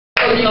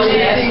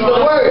receive the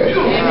word.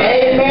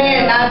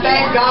 Amen. I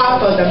thank God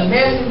for the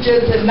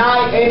messenger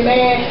tonight.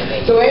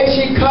 Amen. So as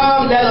she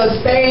comes, let us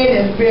stand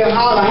and feel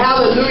holler.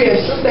 Hallelujah.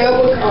 Sister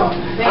ever come.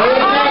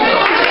 Amen.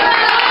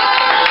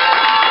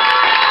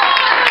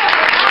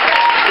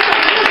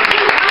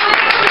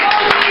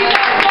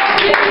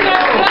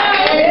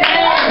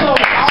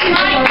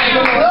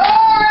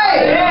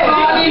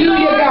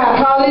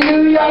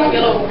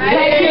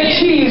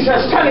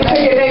 Tell me, tell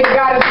your neighbor,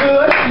 God is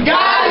good.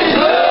 God is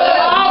good.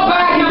 All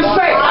by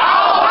himself.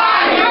 All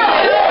by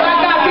himself. My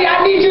God, see, I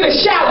need you to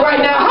shout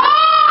right now.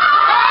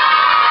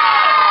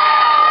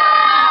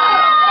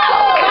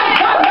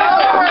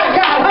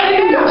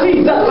 Hallelujah,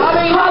 Jesus.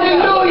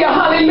 Hallelujah,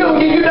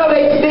 hallelujah. You know, the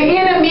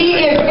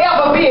enemy is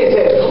ever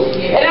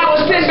busy. And I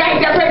was sitting back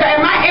there,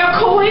 am I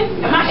echoing?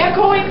 Am I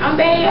echoing? I'm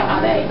there.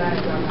 I'm there.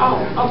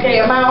 Oh,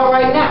 okay. Am I all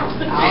right now?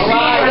 All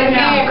right.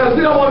 Amen. Because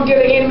we don't want to give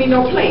the enemy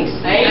no place.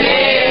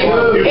 Amen.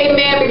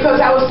 Amen.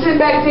 Because I was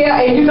sitting back there,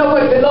 and you know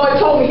what the Lord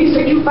told me? He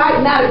said, "You fight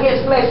not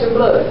against flesh and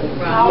blood."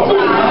 All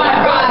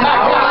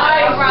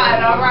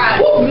right.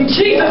 Woo,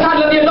 Jesus,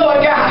 I love you, Lord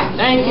God.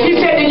 Thank you.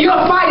 He said that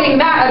you're fighting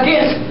not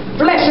against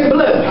flesh and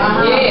blood.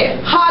 Yeah.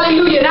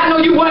 Hallelujah. And I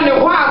know you wonder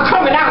why I'm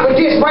coming out with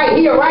this right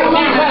here, right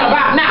now, right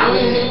about now.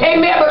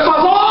 Amen.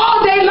 Because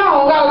all day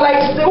long I was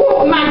like,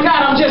 oh my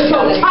God, I'm just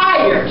so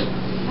tired.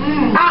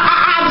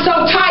 I'm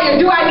so tired.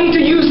 Do I need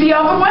to use the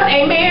other one?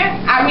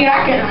 Amen. I mean,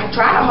 I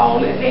try to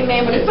hold it.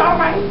 Amen. But it's all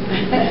right.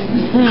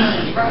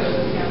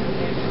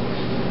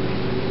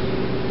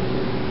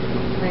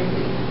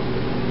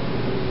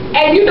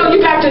 And you know, you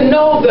got to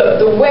know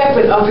the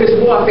weapon of his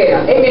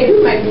warfare. Amen.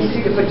 You might be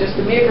seated for just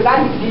a minute because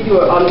I need to give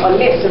you a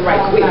lesson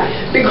right quick.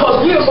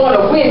 Because we're going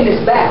to win this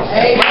battle.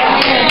 Amen.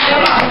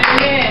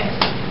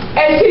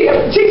 And see,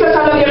 Jesus,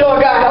 I love you,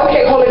 Lord God.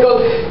 Okay, Holy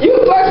Ghost. You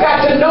first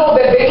got to know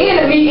that the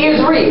enemy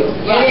is real.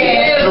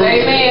 Yes.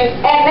 Amen.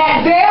 And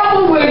that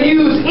devil will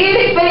use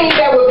anything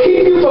that will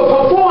keep you from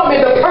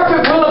performing the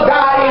perfect will of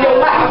God in your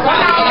life.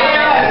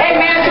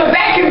 Amen. So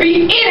that can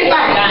be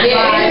anybody.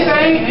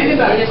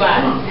 Anybody.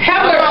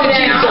 Have mercy,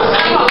 Jesus.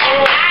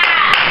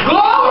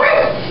 Glory.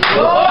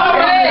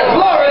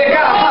 Glory to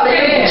God.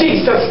 Hallelujah,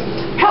 Jesus.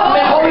 Help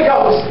me, Holy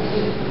Ghost.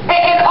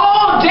 And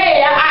all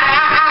day,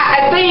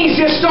 things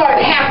just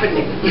started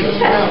happening.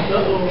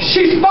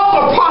 She spoke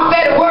a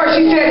prophetic word.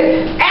 She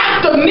said,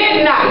 after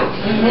midnight.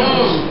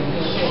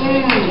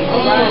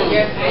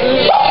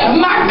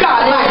 My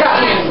God.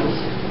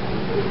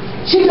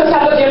 She just,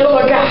 I love you,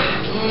 Lord God.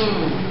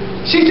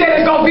 She said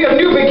it's going to be a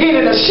new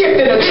beginning, a shift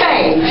and a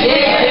change.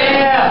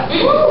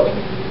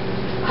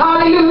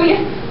 Hallelujah.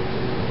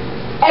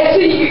 And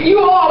see, you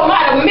all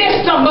might have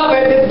missed some of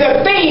it.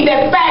 The thing,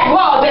 that fact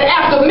was that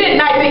after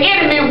midnight, the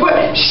enemy would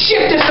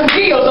shifted some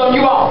gears on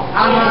you all.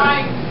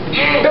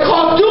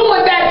 Because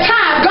during that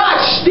time, God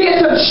did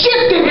some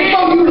shifting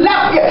before you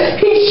left here.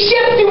 He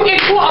shifted you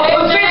into a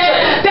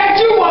position that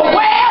you were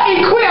well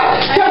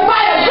equipped to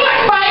fight a good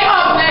fight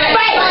of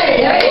faith.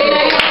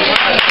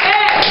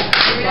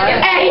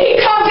 And he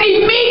comes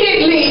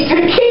immediately to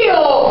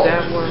kill,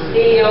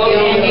 steal,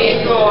 and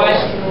destroy.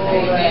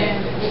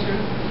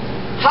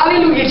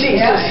 Hallelujah,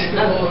 Jesus.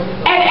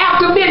 And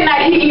after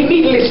midnight, he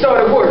immediately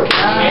started working.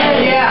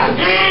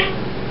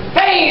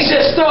 Things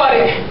just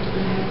started.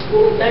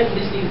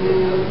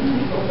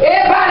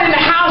 Everybody in the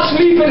house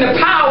sleeping, the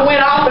power went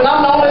off, and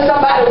I'm the only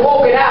somebody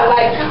woken out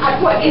like,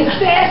 God, what is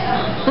that?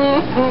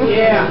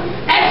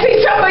 And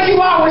see, some of you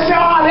always say,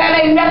 oh,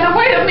 that ain't nothing.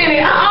 Wait a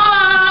minute.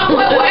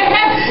 What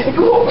happened?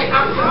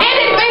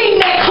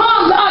 Anything that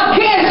comes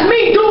against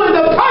me doing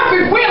the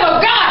perfect will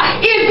of God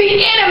is the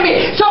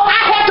enemy. So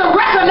I have to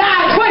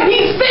recognize when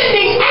he's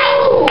sending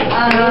out.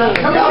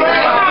 Come on.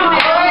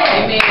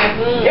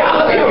 Y'all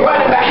look, you're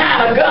running behind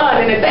a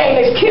gun, and the thing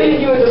that's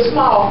killing you is a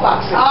small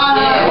fox. Come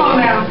on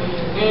now.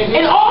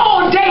 And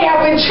all day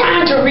I've been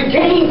trying to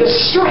regain the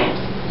strength.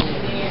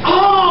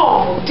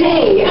 All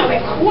day. I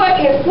mean,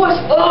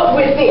 what's up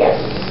with this?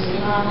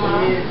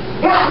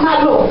 Got my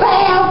little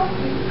valve,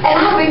 and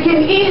I've been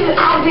getting in and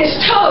out of this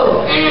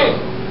tub.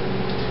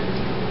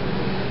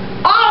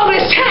 All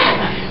this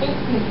time.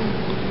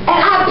 And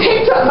I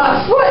picked up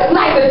my foot,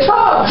 like the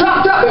tub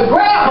jumped up and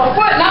grabbed my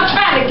foot, and I'm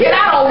trying to get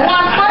out on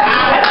one foot.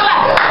 And I'm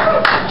like,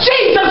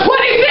 Jesus, what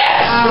is this?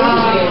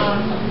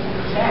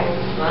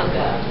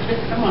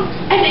 Come on.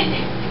 And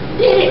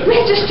then it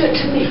registered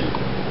to me.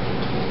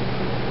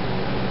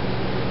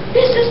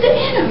 This is the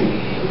enemy.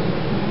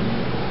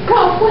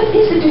 God, what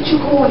is it that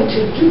you're going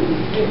to do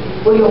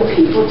for your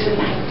people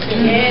tonight?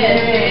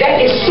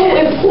 That is so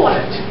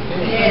important.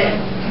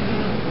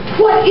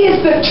 What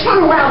is the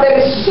turnaround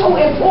that is so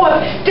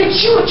important that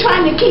you're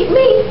trying to keep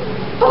me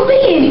from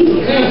being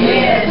here?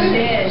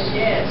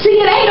 See,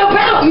 it ain't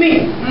about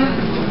me.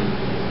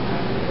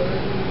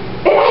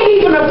 It ain't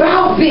even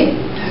about me.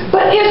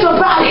 But it's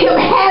about him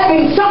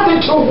having something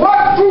to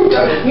work through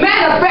to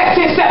manifest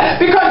himself.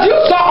 Because you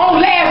saw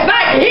on last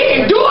night, he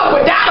can do it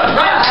without a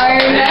prayer.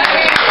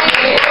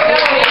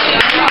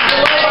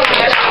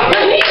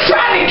 But he's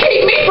trying to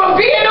keep me from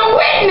being a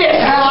witness.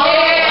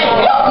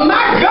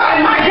 My God.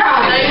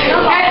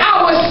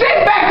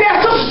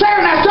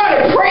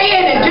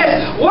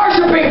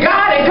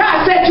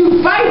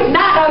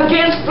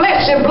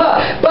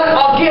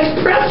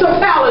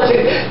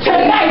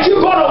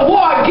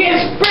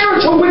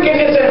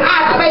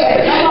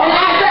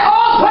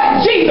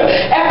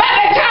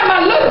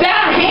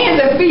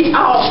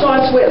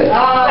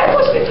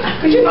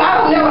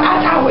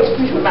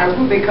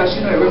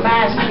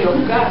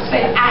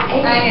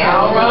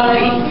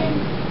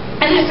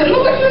 I said,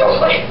 Lord, you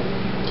know what?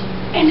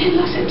 And then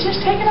I said,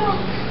 just take it off.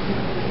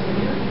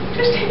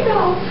 Just take it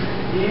off.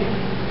 Yeah.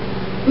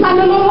 My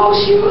little old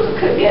shoes, I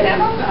couldn't get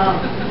them off.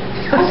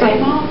 I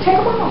said, Mom, take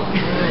them off.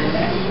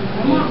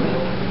 Come on.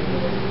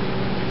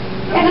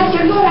 And I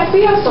said, Lord, I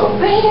feel so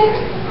bad.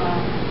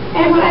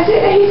 And when I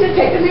said that, he said,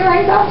 take the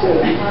earrings off too.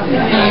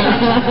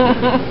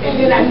 And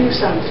then I knew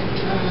something.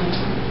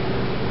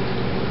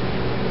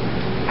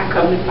 I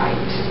come to fight.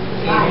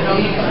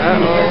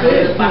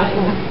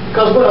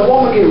 Because when a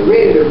woman get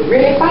ready to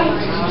really fight,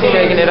 she's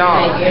taking it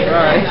off.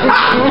 Right.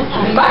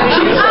 My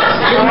Jesus.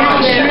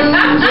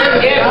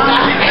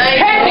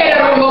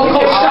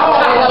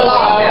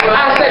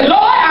 I said,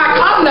 Lord, I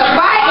come to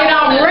fight and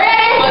I'm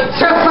ready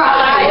to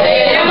fight.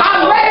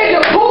 I'm ready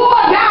to pull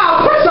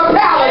down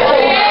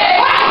principalities.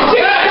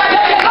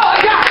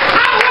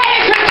 I'm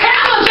ready to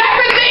challenge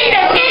everything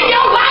that's in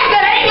your life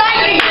that ain't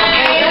like me.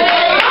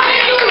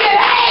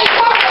 Hallelujah. That ain't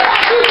talking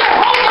about you that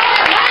hold on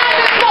and mind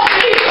is supposed to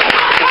be.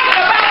 I'm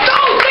talking about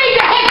those things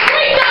that have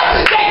creeped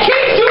up that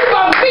keep you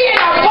from being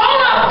a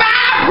bona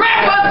fide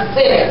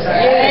representative.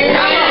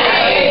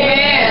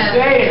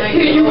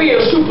 Here you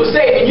is, super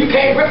saving. You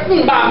can't rip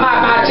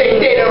my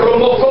take that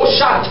Romoko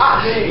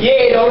Shata.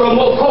 Yeah, the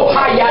Romoko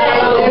Haya,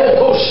 the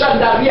Romoko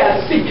Shanda,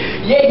 yes, see.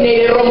 Yeah,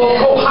 the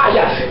Romoko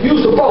Haya.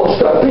 You're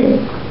supposed to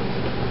be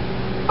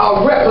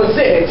a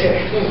representative.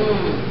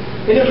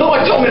 And the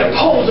Lord told me to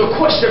pose a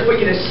question for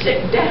you to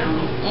sit down.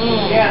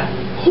 Yeah.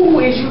 Who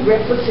is you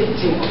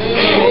representing?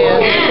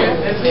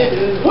 That's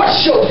it.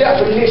 What's your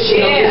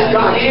definition of this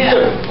God?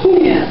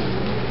 Who?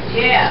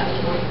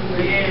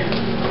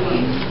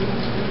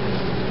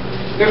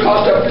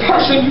 Because the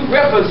person you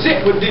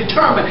represent will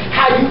determine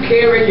how you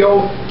carry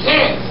your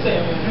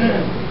answer.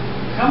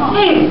 Come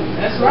on.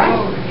 That's right.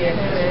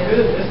 That's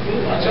good.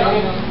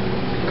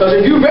 Because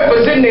if you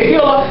represent the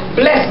healer,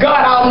 bless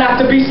God, I ought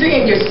not to be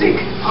seeing you sick.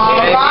 All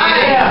right.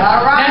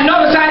 All right.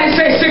 Now notice I didn't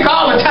say sick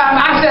all the time.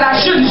 I said I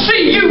shouldn't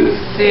see you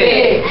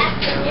sick.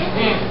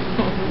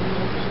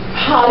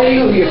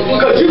 Hallelujah.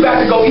 Because you got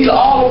to go either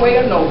all the way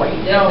or no way.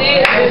 All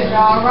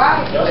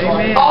right.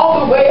 Amen. All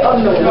the way or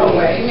no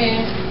way.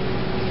 Amen.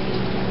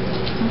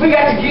 We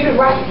got to get it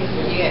right.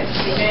 Yes.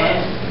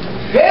 Amen.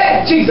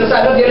 Hey, Jesus,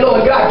 I love you,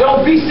 Lord God.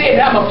 Don't be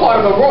saying I'm a part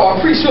of a royal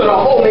priesthood, a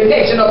holy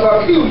nation, of a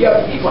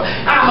peculiar people.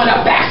 I'm an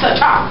ambassador.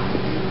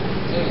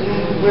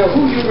 Well,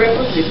 who you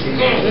representing?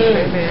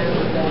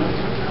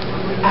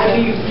 I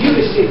need you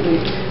to sit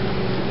with me.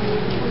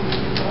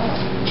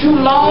 Too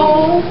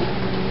long.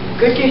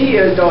 Good to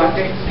hear,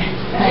 Dorothy.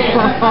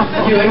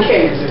 You in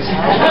Kansas.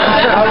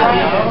 All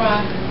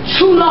right.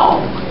 Too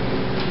long.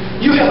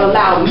 You have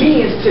allowed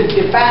men to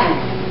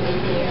define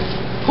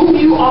who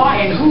you are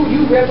and who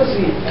you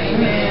represent.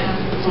 Amen.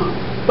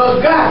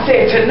 But God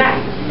said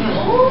tonight,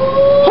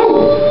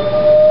 who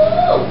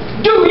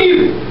do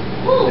you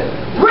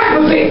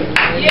represent?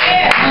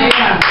 Yeah.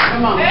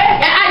 Come on.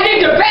 And I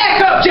need to back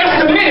up just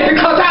a minute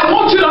because I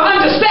want you to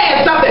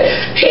understand something.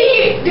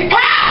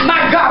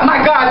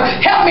 My God,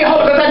 help me,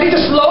 Holy Ghost. I need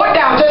to slow it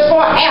down just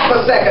for half a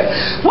second.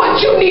 What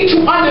you need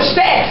to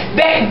understand,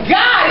 that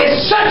God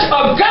is such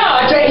a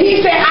God that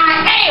He said,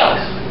 I'm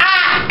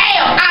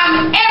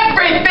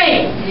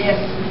everything. Yes.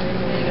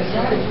 That's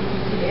right.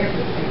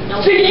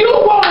 Everything. See, you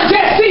want to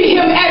just see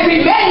Him as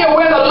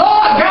Emmanuel, the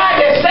Lord God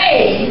that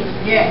saves.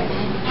 Yes.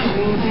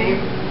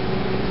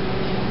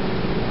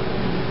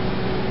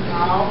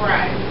 All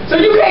right. So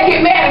you can't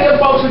get mad at them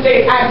folks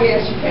today. I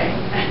guess you can.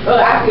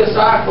 I feel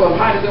sorry for them.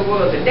 How did the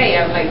world today?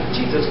 I'm like,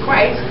 Jesus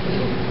Christ,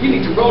 you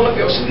need to roll up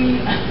your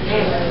sleeve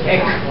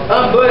and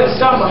unbutton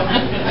some of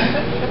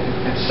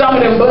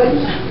them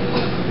buttons.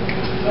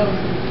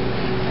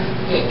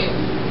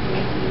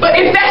 But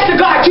if that's the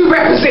God you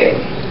represent,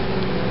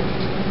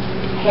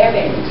 have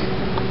at it.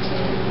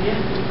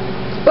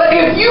 But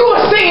if you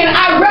are saying,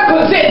 I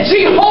represent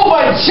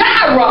Jehovah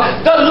Jireh,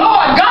 the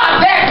Lord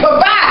God that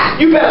provides,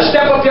 you better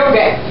step up your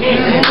game.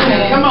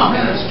 Come on.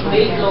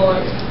 Speak,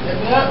 Lord.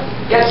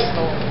 Yes.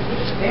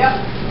 Yep.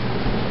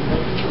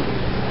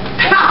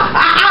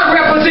 I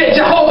represent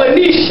Jehovah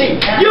Nishi.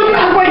 You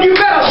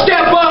better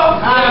step up.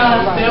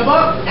 Step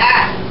up.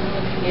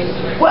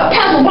 Well,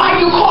 Pastor, why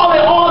you calling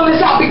all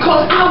this out?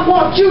 Because I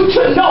want you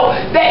to know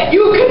that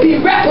you can be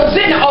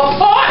representing a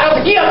part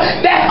of Him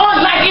that's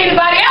unlike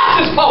anybody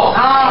else's part.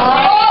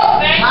 Oh,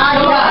 my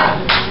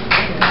God.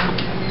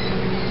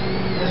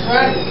 That's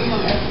right.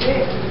 That's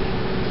it.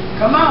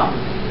 Come on.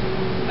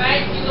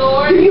 Thank you,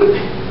 Lord.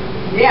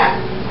 Yeah,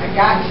 I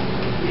got you.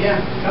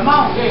 Yeah, come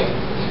on.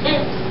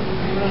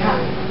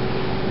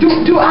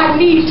 Do I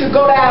need to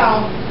go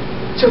down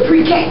to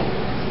pre-K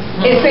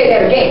and say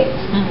that again?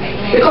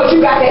 Because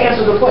you got to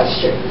answer the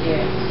question.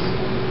 Yes.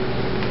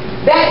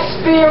 That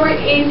spirit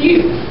in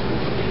you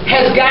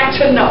has got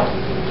to know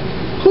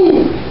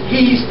who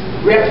He's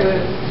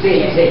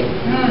representing.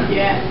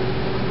 Yeah.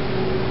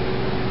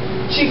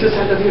 Jesus,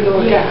 I love you,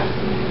 Lord God.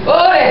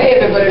 Oh, that head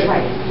heavy, but it's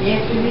right.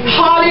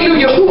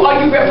 Hallelujah. Who are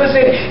you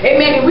representing?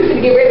 Amen. And we're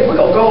going to get ready. We're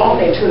going to go on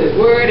into this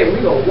word, and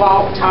we're going to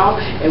walk, talk,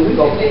 and we're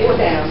going to pour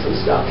down some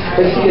stuff.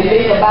 But see, the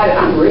thing about it,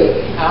 I'm ready.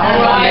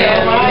 All right.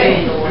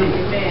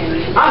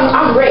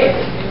 I'm ready.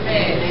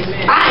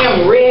 I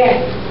am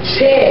ready.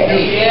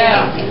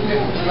 Yeah.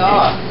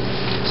 Lord.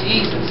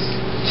 Jesus.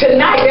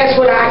 Tonight, that's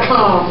what I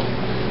come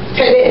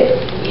to this.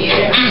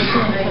 Yeah.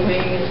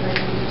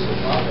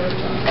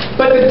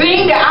 But the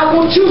thing that I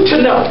want you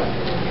to know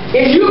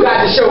is you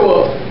got to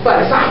show up for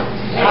the fight.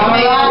 That's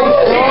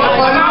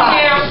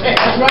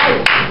right.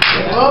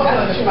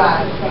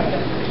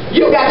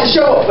 You got to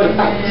show up for the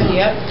fight.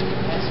 Yep.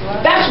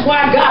 That's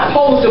why God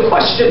posed the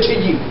question to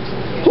you.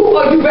 Who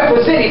are you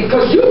representing?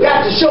 Because you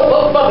got to show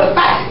up for the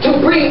fight to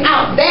bring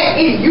out that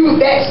in you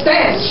that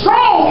stands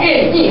strong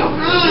in Him.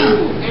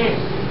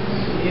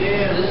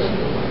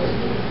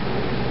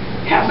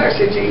 Have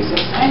mercy, Jesus.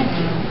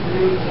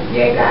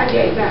 Yeah, God,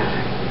 yeah, God.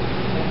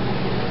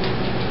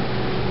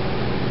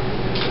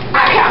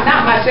 I count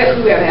not myself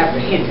who have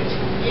apprehended.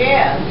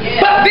 Yeah.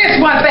 But this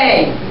one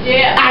thing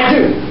I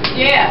do.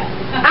 Yeah.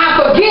 I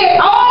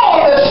forget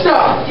all the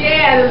stuff.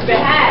 Yeah, it's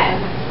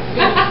behind.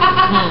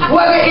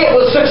 Whether it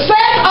was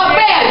success or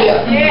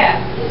failure.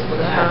 Yeah.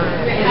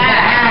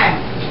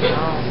 Behind.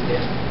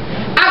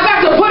 I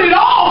got to put it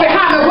all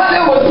behind me,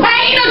 whether it was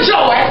pain or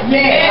joy.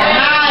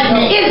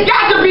 It's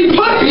got to be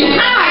put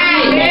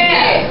behind me.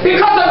 Yeah.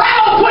 Because if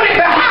I don't put it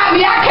behind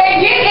me, I can't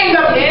get in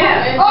the...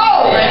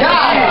 Oh,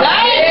 God.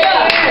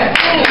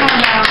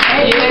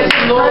 Yes,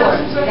 Lord.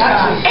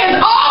 It's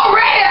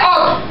already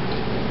a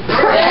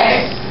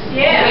press.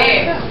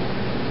 Yeah.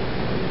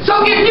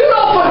 So if you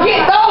don't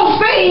forget those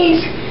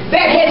things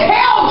that has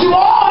held you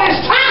all this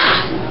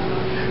time,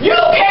 you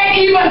can't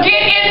even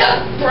get in the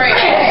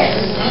press.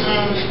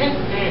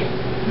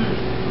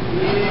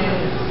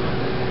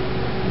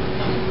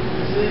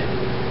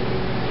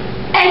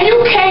 And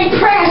you can't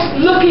press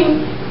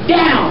looking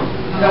down.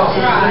 All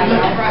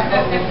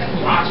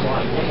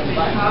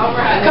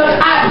right. Because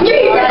I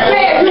believe it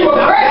said you were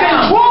pressing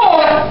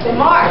toward the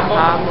mark.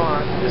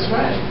 That's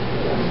right.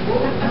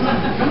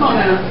 Come on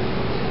now.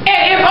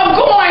 And if I'm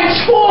going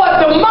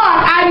toward the mark,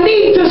 I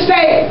need to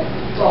stay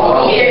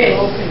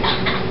focused.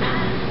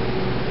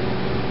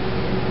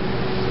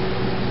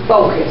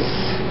 Focus.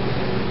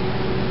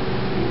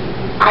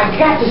 I've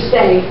got to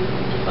stay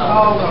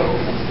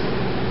focused.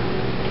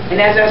 And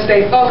as I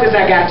stay focused,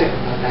 I got to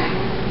abide.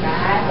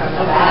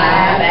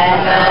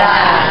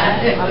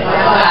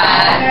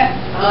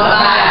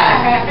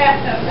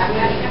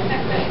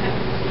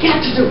 Got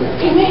to do it.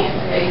 Amen.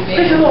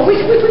 Listen, Lord, we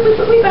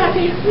about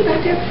there.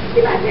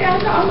 I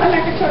know,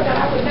 like I told you,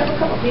 I would never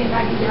come up here and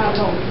I get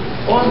y'all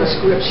on the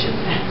scripture.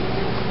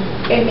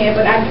 Amen.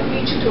 But I do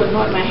need you to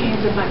anoint my hands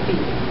and my feet.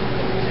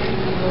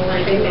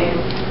 Amen.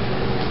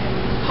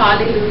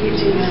 Hallelujah,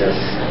 Jesus.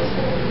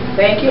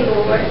 Thank you,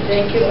 Lord.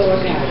 Thank you,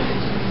 Lord God.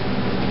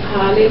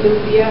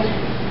 Hallelujah.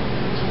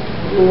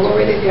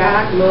 Glory to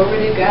God.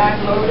 Glory to God.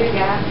 Glory to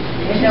God.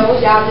 And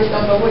those y'all just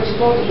don't know what you're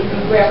supposed to do.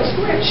 Grab a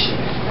scripture.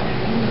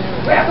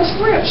 Grab a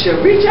scripture.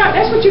 Reach out.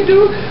 That's what you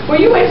do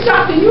when you in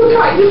something you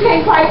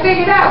can't quite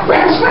figure it out.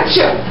 Grab a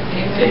scripture.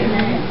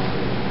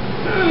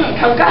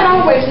 Because God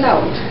always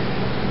knows.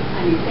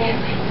 I need that.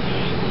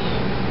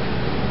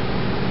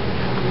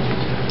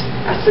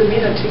 I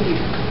submit unto you.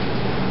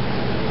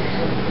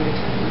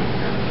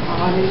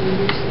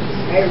 Hallelujah.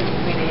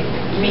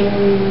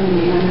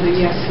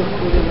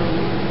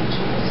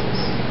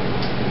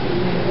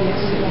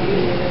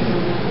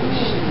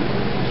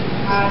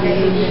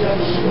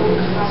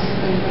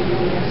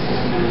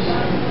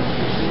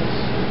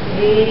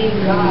 Hey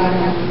God,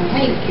 I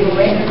thank you.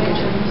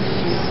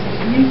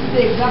 You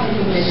said God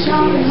will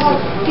shine her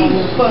feet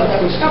for the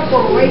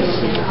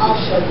preparation of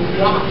the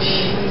wash.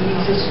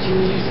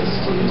 Jesus.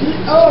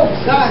 Oh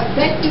God,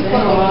 thank you for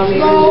the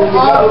flow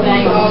of the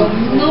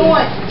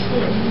anointing.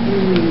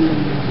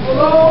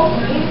 Oh,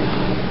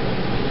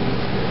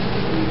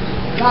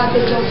 God,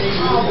 that your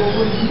power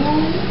would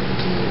move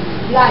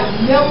like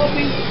never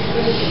before.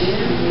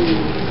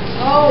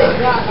 Oh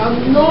God,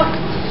 anoint.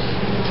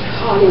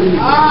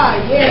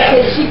 Hallelujah. Yes,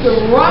 that she can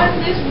run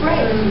this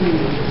race.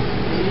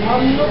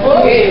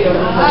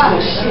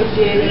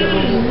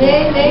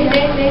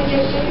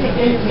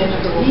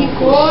 He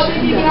called it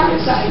the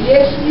outside.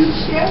 Yes, you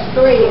shall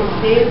thread.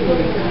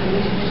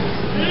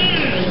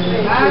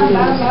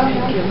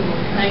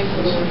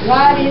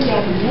 God, in the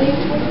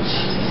name of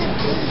Jesus.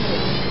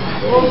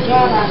 Oh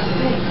God, I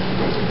thank you.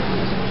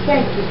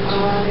 Thank you,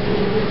 Father.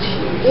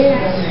 In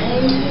the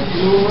name of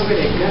Glory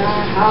to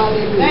God.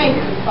 Hallelujah. Thank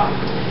you, Father.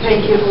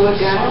 Thank you, Lord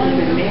God, in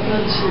the name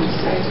of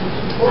Jesus.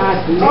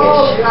 God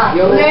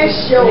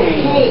bless your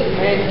hand.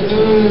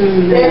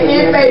 That He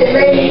may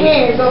lay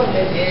hands on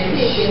the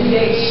sick and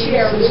they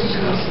share with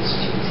Jesus.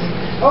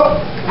 Oh,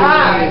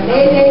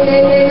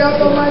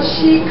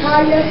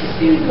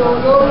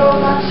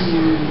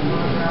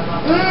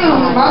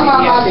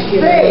 Mama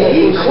say,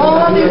 he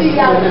called it the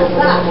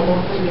outside.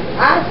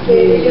 I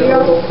said it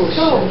your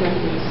soul.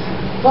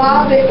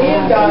 Father,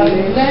 in the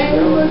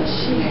name of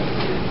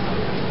Jesus.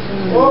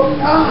 Oh,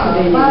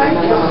 God, my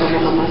God.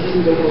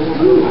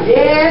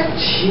 Yes,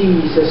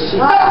 Jesus.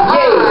 My God.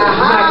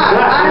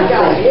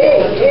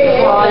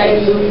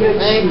 Hallelujah,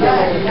 Jesus.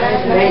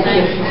 Thank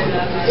you.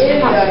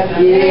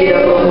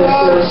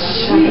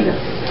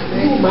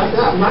 Oh, my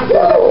God, my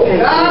God.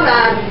 God, I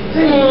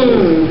thank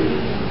you.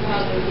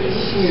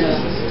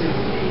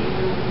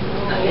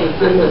 Thank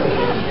you, Lord.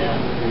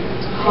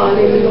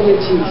 Hallelujah,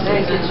 Jesus.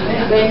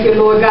 Thank you,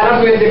 Lord God.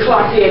 I'm ready to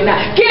clock in now.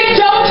 Get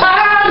your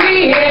time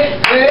in.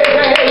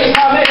 Hey,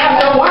 coming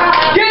after a while.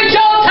 Get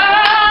your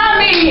time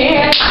in.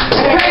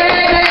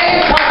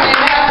 Hey, coming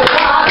after a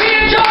while.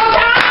 Get your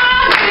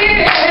time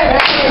in.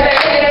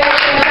 Hey,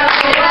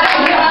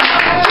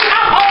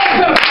 I'm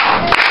open.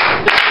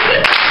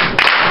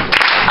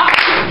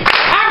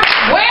 I'm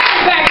way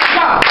back to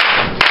God.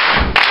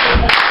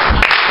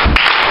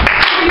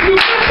 You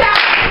push out.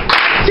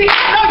 See, I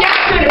know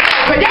y'all should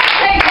have, but y'all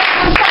can't have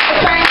some stuff to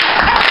say.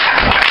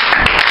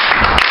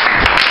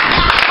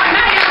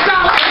 Now y'all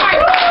sound like white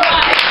people.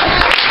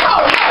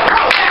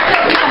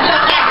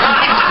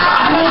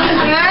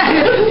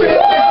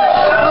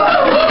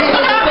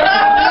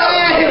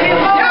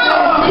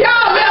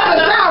 Y'all never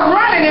stop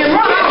running and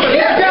running.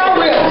 Let y'all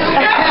rhythm.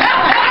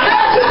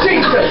 That's the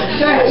Jesus.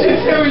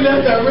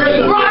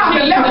 Run off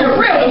and left your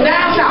rhythm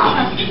downtown.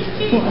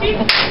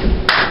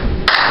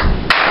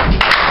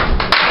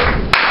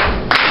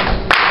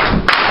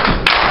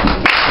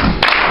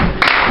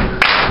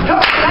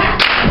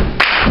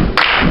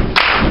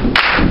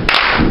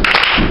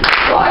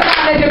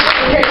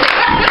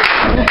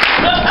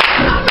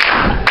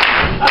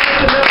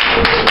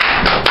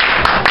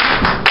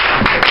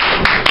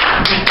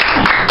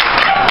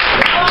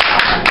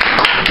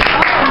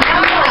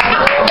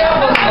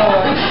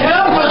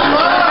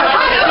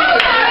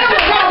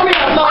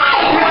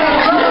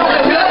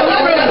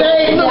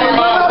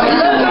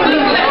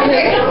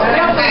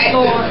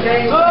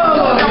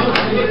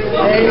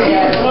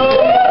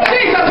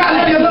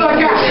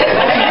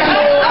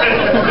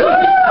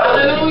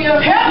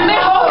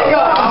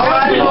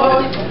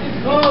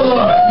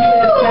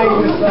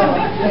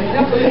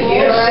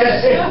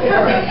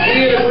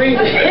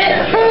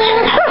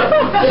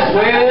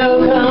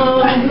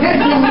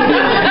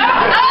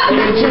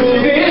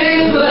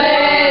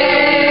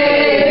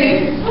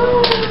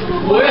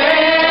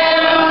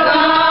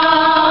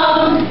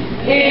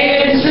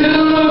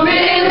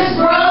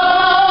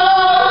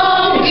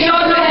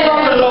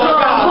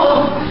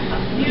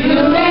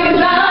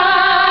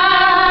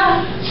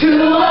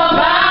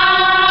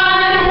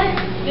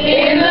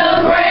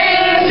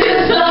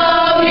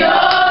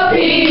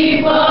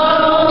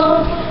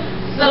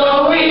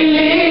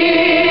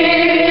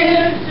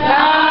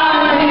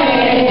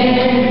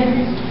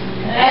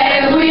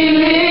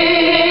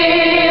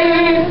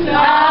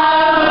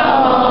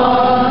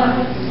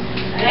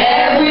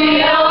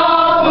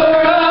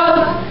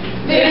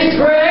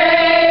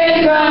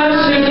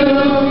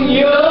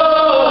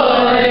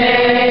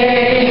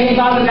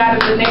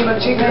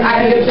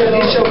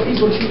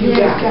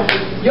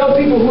 Your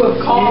people who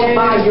have called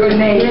by your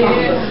name,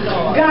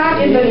 God,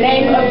 in the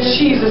name of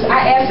Jesus,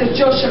 I ask that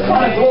your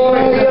Shekinah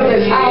glory fill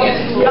this house.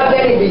 God,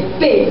 let it be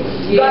thick.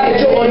 God, that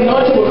your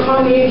anointing will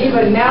come in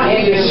even now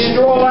and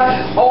destroy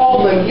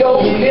all the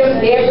yokes,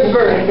 lift every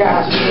burden,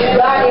 God.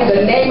 God, in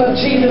the name of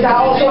Jesus, I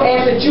also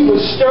ask that you will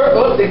stir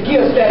up the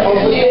gifts that are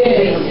within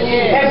me.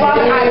 And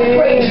Father, I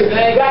praise you.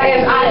 God,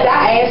 as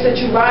I ask that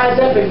you rise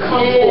up and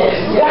come forth.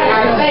 God,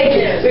 I thank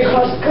you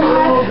because,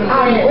 God,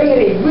 I'm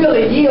ready,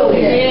 really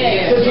yielding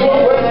to do a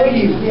work for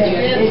you.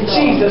 In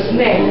Jesus'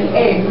 name,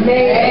 amen.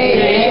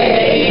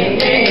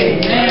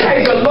 Amen.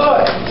 Praise the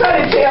Lord. Try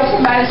to tell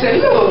somebody, say,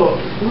 look.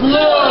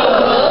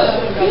 Love.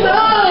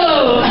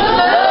 Love.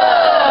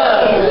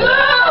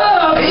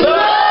 Love.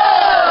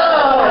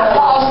 Love. I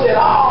lost it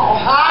all.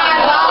 I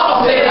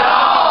lost it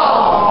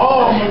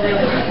all.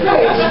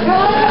 Praise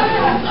God.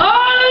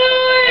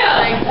 Hallelujah.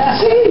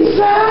 Jesus.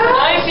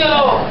 Thank you,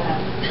 Lord.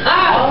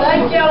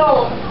 Thank you,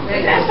 Lord.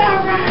 That's all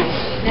right.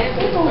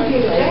 We're going to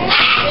get it back.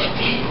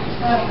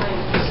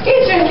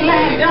 It just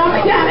like, y'all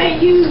ain't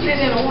used it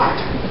in a while.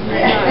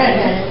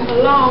 A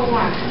long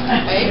while.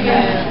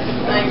 Amen.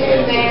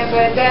 Amen.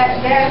 But that's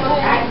good.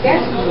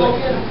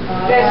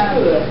 That's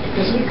good.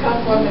 Because we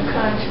come from the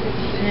country.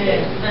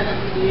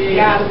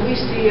 God, we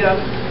still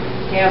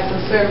have some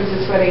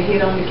services where they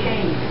hit on the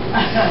cane.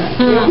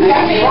 We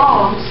have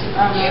drums.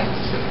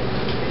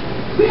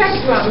 We have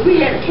drums.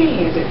 We have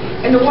cans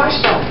and the wash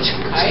stones.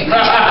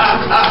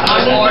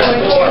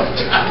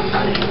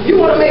 You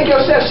want to make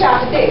yourself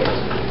shout to death?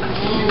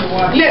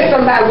 Let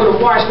somebody with a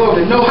washboard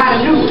to know how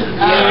to do it.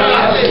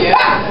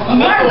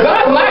 My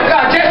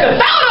God, just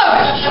the thought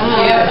of it.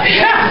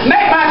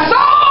 Make my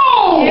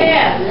soul.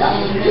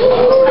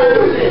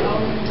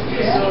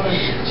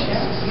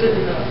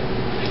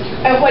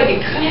 And when you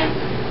clap,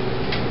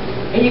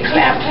 and you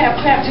clap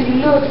till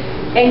you look,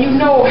 and you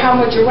know how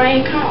much your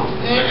rain costs.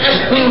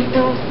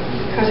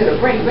 Because it'll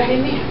rain right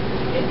in there.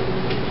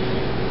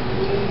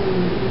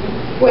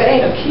 Well, it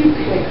ain't a cute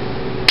clap.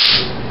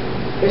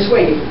 It's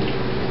waiting.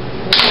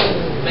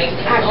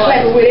 I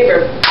clap it with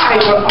every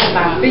fiber of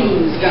my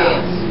beings,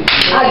 God.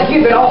 I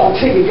give it all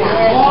to you,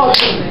 God. All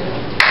to you.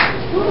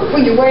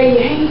 When you wave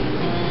your hand,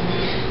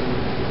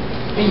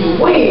 and you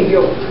wave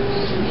yours.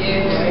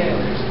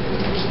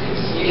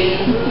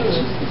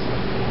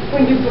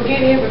 When you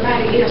forget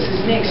everybody else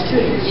is next to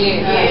you.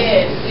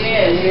 Yes.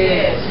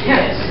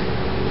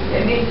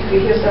 And then you can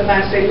hear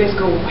somebody say, let's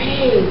go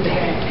way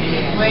back.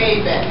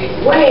 Way back.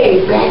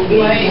 Way back.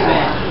 Way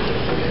back.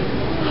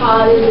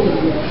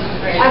 Hallelujah.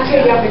 I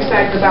tell you, I'm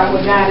excited about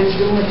what God is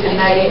doing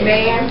tonight.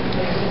 Amen.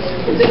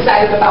 I'm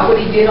excited about what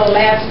he did on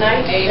last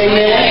night.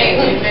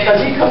 Amen.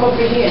 Because he come up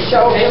in here and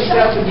showed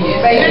himself to be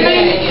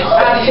faithful.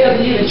 I'm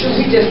telling you the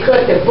truth. He just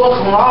cut the book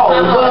on all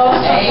of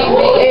us.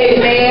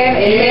 Amen.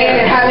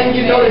 And how did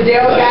you know the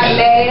devil got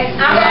mad?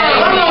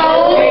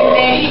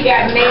 Amen. He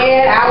got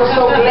mad. I was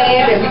so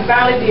glad that we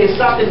finally did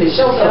something to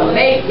show to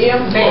make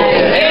him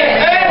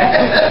mad.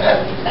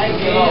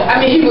 I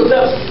mean, he was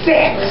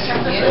upset.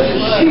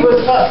 He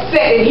was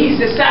upset, and he's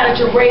decided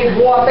to raise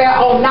warfare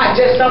on not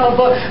just some of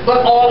us,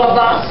 but all of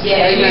us.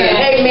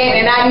 Amen.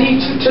 And I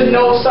need you to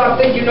know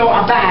something. You know,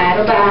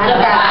 abide.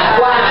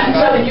 Why I keep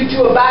telling you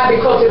to abide?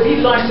 Because if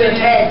he learns to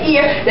attack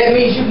here, that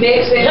means you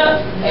next in line.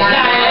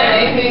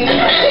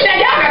 Now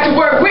y'all got to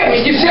work with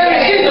me. You see,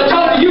 Jesus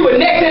told you were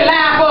next in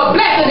line for a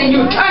blessing, and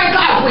you turn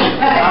out with.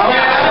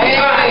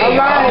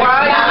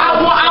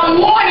 I'm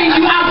warning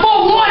you. I'm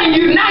forewarning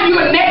you. Now you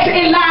are next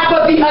in line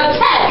for the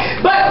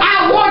attack. But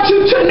I want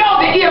you to know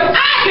that if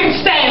I can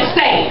stand.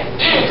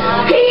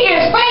 He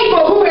is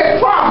faithful who has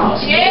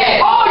promised.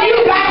 All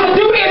you got to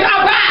do is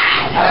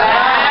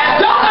abide.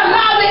 Don't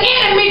allow the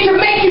enemy to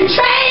make you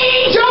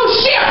change your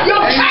shift,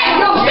 your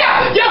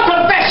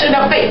confession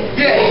of faith.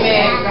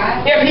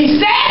 If he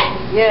said,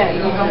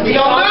 we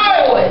don't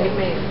know it.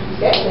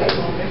 That's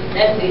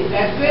it.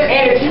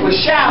 And if he was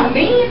shouting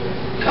then,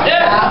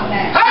 shout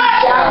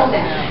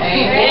now.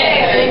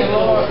 Amen.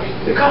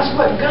 Because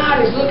what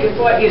God is looking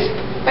for is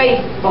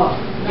faithful.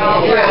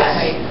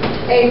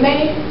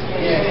 Amen.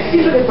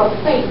 He's looking for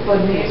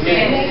faithfulness.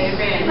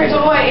 Praise the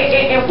Lord.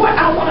 And what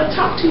I want to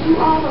talk to you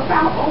all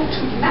about on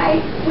tonight,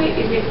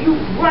 and if you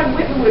run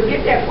with me, we'll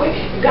get that way.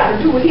 You got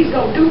to do what he's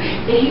going to do,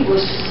 and he will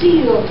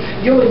seal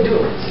your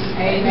endurance.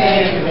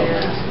 Amen.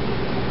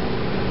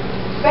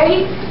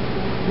 Faith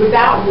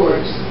without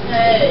works.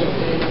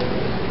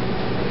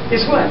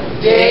 It's what?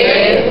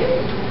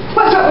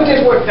 What's up with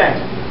this work thing?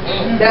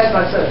 That's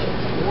my subject.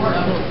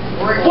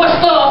 What's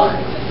up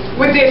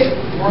with this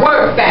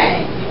work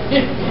thing?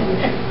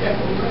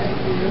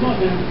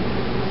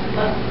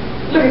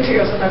 Look at you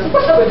sometimes.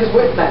 What's up with this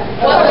work thing?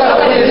 What's up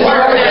with this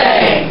work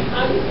thing?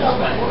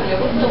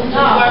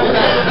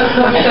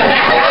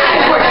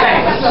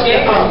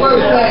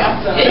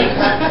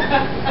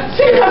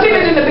 See, because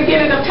even in the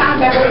beginning of time,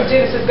 back in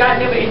Genesis, God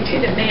never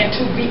intended man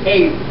to be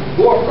a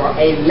worker,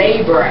 a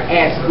laborer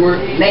as work,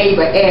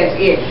 labor as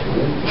in.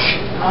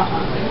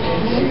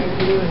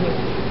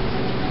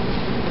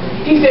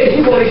 He said he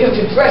wanted him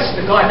to dress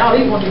the garden. All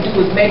he wanted to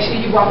do was make sure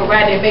you walk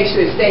around there and make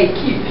sure it stayed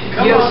cute.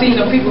 You ever seen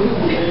some people who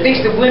fix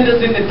the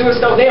windows in the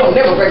thrift store? They don't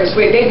never break a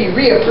sweat. They be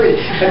real pretty.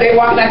 But they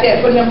walk like that,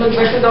 putting them little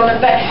dresses on the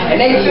back,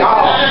 and they be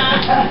all.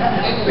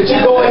 But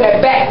you go in the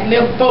back, and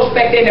them folks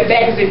back there in the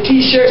back is in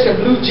t-shirts and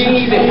blue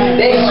jeans,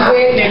 and they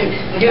sweating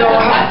and get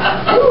all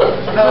hot.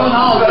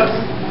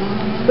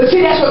 But see,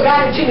 that's what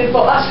God intended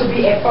for us to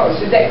be at first,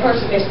 is that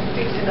person that's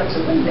fixing up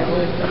the window.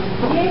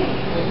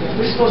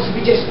 We're supposed to be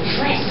just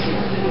dressing.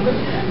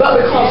 But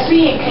because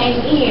sin came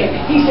in,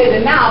 he said,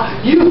 and now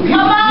you. Come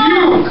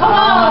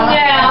on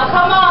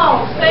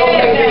now. Say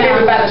it now. Don't make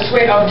everybody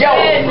sweat of your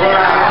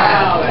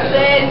brow.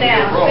 Say it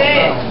now.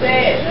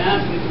 Say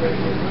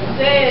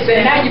it. So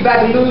now you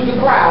about to lose the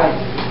brow.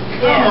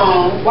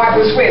 Wipe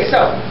the sweat.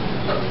 So.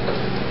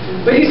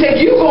 But he said,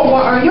 you going to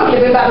earn your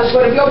living by the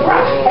sweat of your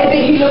brow. And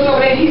then he looked over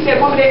there and he said,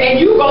 woman, and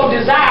you going to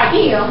desire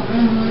him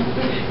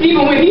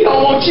even when he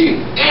don't want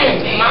you.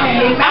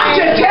 I'm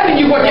just telling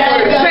you what that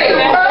word says.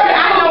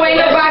 I know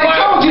ain't nobody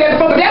told you that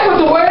before, but that's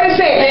what the word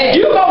said.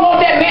 You going to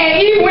want that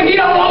man even when he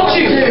don't want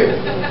you.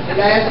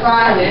 That's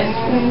right.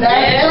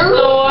 That's true.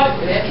 Lord.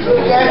 That's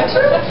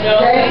true.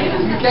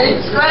 You can't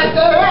scratch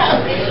that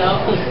out.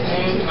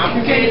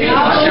 You can't be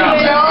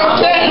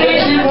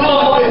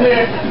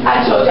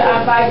I told you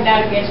I'm fighting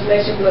not against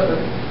flesh and blood.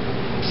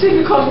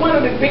 See, because one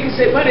of the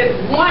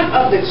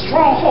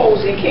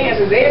strongholds in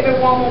Kansas, every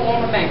woman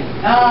want a man.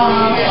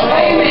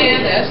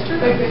 Amen. That's true.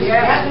 That's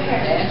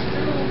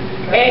true.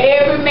 And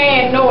every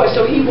man knows it,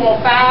 so he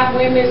want 5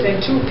 women and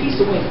 2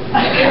 pieces of women.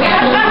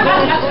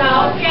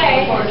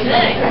 Okay.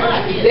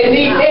 They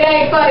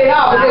ain't fun at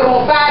all, but they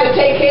want 5 to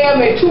take care of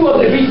them and 2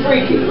 of them to be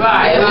freaky.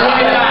 Right.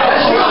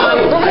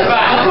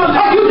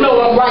 You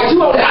know I'm right. You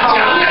on that.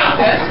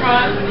 That's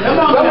right.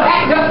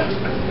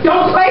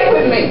 Don't play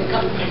with me.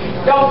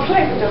 Don't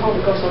play with the Holy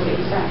Ghost on the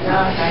inside.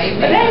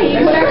 But that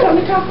ain't what I come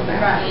to talk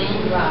about. Right.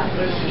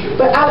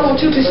 But I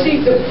want you to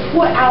see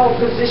what our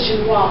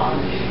position was.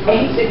 And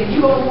he said, if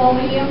you don't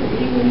want him,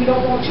 even when you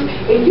don't want you,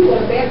 and you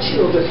are their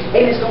children, and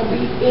it's going to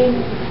be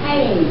in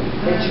pain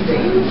that you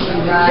do.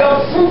 Your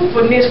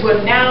fruitfulness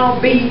will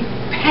now be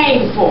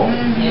painful.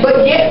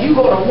 But yet you're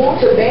going to want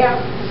to bear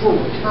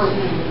fruit.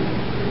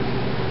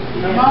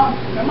 Come on.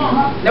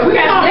 Now we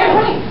got that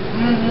right.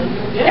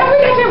 Now we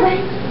got that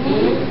right.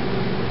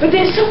 But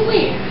then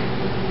somewhere,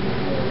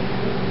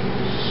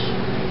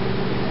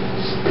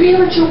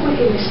 spiritual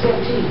wickedness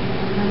stepped in.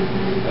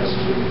 That's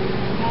true.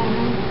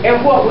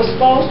 And what was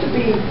supposed to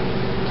be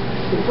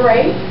the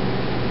praise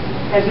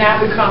has now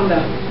become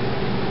the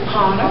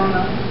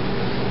honor.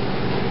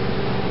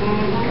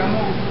 Come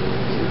on.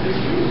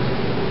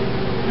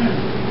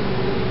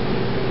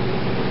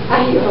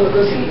 I hear Holy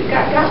Ghost. See,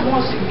 God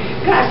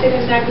said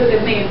it's not good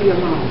that man be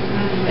alone.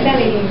 And that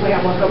ain't even where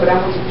I want to go, but I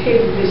want to tell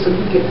you this so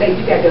you can think.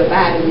 You got to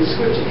abide in the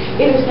scripture.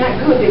 It is not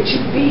good that you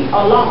be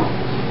alone.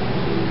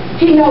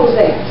 He knows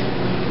that.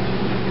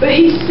 But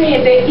he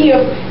said that if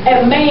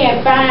a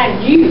man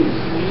find you,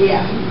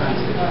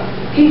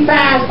 he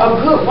finds a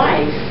good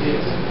wife.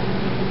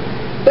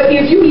 But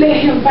if you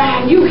let him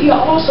find you, he'll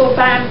also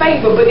find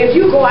favor. But if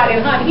you go out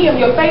and hunt him,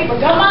 your favor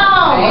gone. Come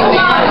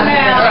on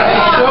now.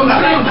 Come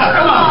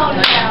on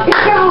now.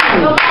 It's gone.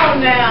 Come on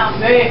now.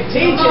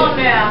 Teach Come on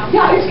now.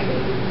 Yeah, it's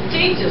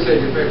Teach us.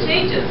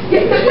 Teach us.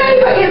 the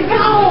favor is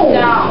gone.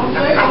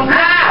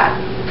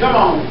 Come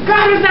on.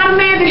 God is not a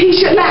man that he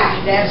should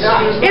lie. That's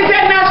right. Is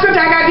that not scripture?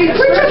 I got these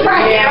preachers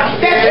right now.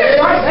 That's it.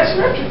 That's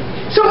scripture.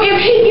 So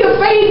if he give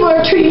favor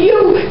to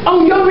you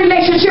on your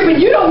relationship and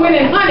you don't went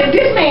and hunted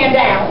this man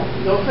down,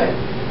 No faith.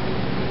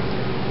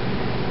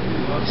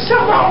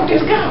 something wrong with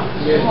this God.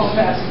 Come on,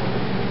 Pastor.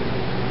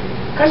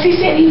 Because he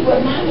said he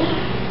would not lie.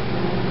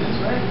 That's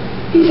right.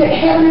 He said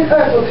heaven and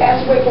earth will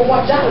pass away from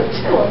one jot or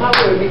tittle of my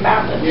word be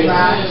found. Yes.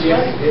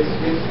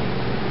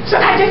 So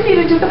I just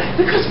needed to go,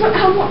 because what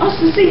I want us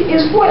to see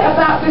is what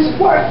about this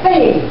work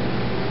thing?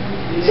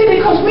 See,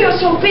 because we are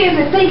so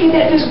busy thinking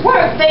that this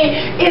work thing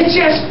is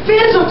just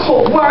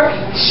physical work.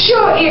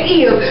 Sure it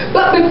is.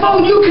 But before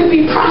you can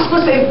be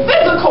prosperous in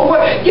physical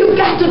work, you've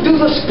got to do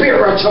the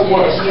spiritual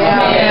work.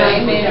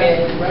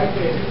 Amen. Right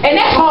there. And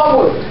that's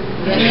hard work.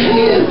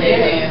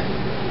 Amen.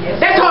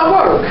 That's hard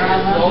work.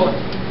 Lord.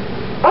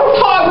 It's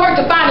hard work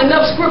to find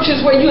enough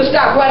scriptures where you'll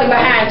stop running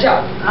behind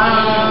y'all.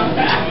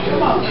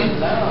 Come on.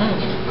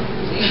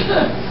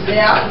 Jesus.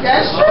 Yeah,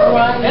 that's true.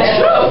 That's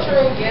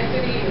true. Yes,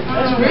 it is.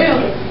 That's real.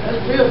 That's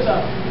real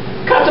tough.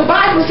 Because the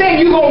Bible says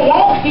you're going to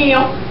want him.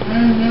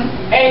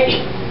 And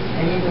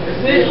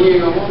That's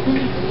it.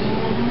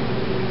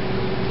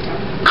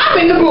 I'm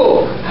in the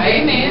book.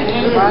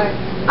 Amen. Right.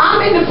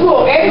 I'm in the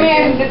book.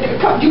 Amen.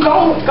 You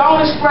go on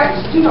and scratch,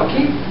 keep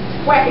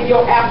whacking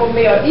your alpha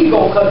male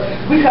ego, because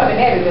we coming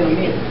at it in a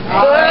minute.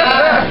 All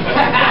right.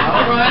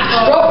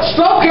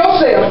 Stroke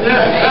yourself.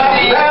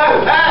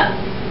 Amen.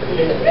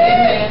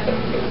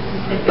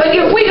 But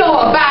if we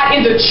don't abide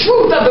in the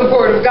truth of the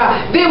Word of God,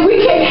 then we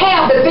can't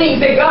have the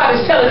things that God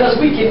is telling us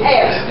we can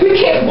have. We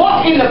can't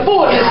walk in the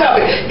fullness of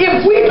it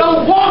if we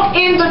don't walk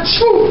in the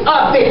truth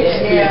of it.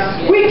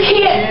 We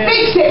can't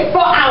fix it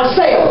for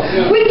ourselves.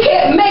 We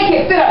can't make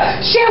it fit up.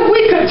 Shall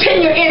we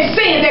continue in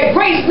sin that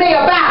grace may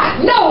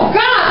abide? No,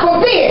 God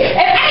forbid.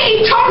 And I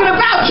ain't talking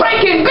about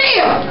drinking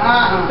beer.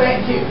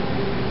 Thank you.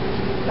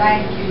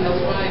 Thank you.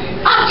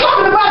 I'm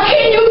talking about,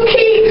 can you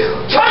keep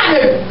trying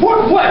to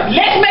what?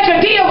 Let's make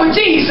a deal with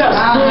Jesus.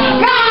 God,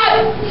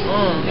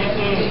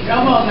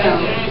 Come on now.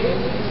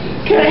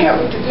 can I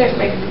help with this? Let's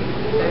make a deal.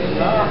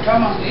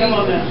 Come on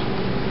now.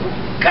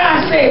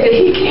 God said that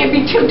he can't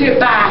be tempted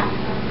by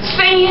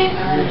sin,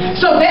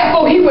 so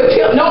therefore he would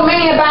tempt no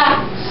man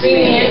by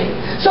sin.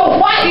 So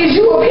why is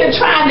you up here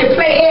trying to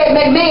play Ed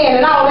McMahon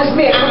and all this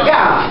mess with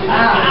God?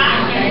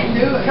 Can't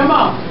do it. Come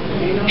on.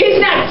 He's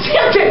not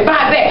tempted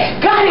by that.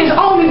 God is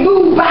only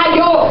moved by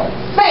your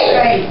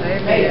faith.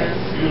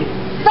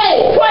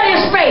 Faith. What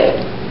is faith?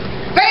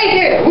 Faith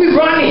is, we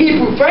run the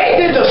Hebrew, faith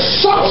is the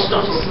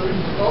substance.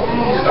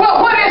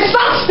 Well, what is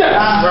substance?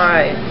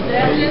 Right.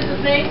 That's just the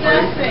things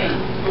I see.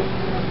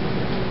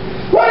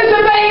 What is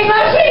the thing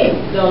I see?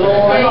 The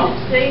Lord.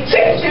 See?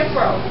 Things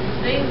temporal.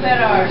 Things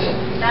that are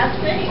not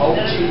seen.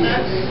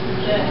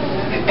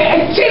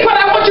 And see what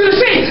I want you to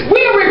see.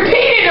 We're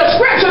repeating the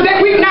scripture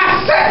that we've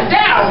not set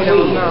down.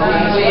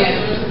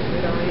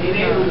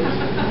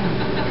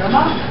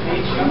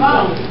 Come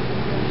on.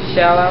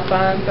 Shall I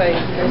find faith?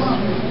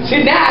 See,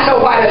 now I know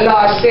why the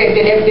Lord said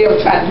that if they'll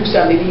try to do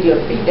something to your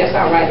feet, that's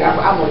all right. I'm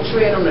going to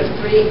tread on the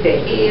thread,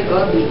 the head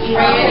of the ear.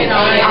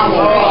 I'm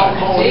going to walk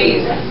on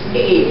Jesus.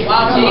 his head.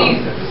 Wow,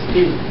 Jesus.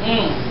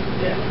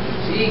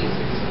 Jesus.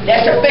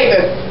 That's your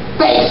favorite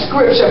faith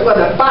scripture for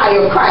the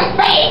body of Christ.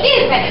 Faith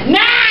is that.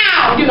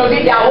 Now!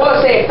 Y'all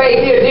was saying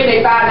faith is, then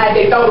they find out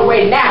they throw it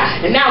away now.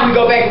 And now we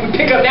go back and we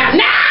pick up now.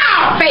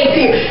 Now! Faith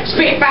is.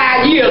 Spent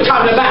 5 years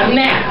talking about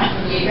now.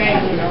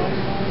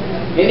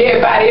 And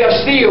everybody else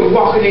still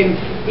walking in,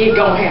 it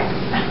gonna happen.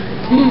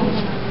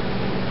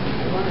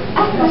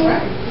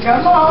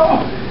 Come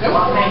on.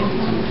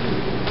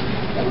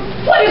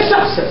 What is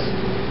substance?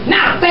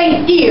 Now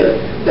faith is.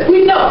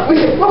 We know. We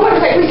say, well, what is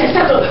faith? We say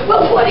substance.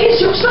 Well, what is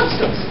your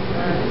substance?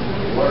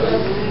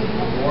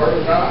 Word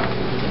of God.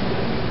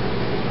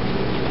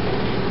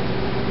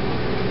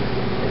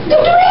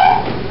 You do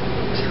that?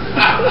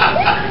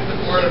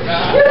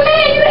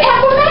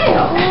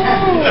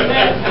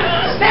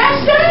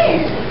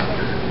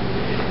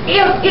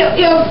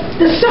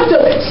 the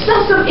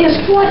substance is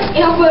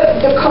whatever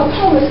the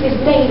components is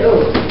made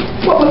of,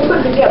 what we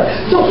put together.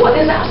 So what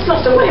is our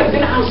substance? What have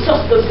been our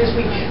substance this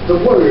week? The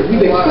Word. We've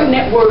been putting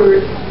that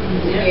Word.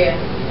 Yeah.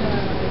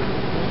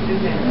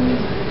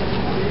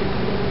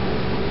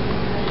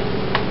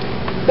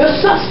 The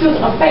substance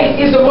of faith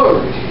is the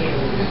Word.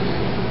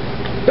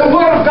 The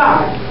Word of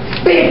God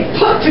being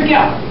put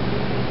together.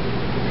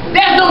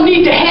 There's no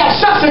need to have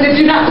substance if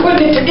you're not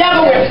putting it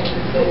together with it.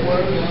 The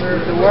word.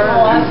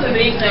 Oh, that's a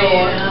big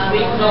thing.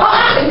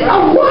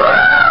 Oh,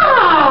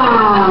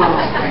 wow!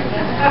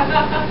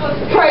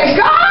 Praise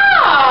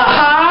God!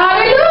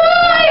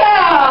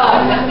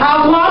 Hallelujah!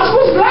 I once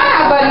was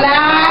blind, but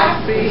now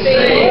I see.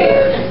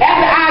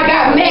 After I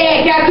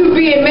got through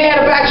being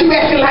mad about you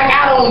acting like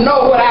I don't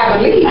know what I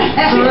believe.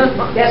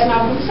 That's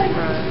not what I'm saying.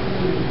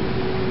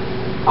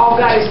 All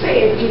God is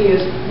saying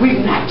is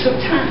we've not took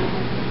time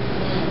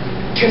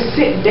to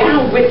sit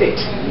down with it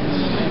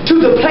to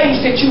the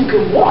place that you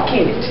can walk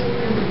in it.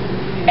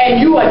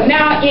 And you are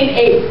now in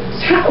a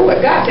time,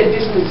 what God said,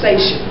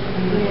 dispensation.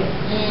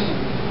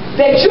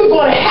 That you're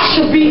going to have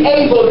to be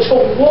able to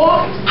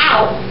walk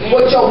out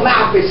what your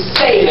mouth is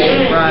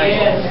saying.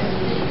 Right.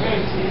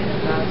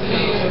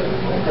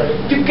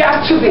 You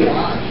got to be.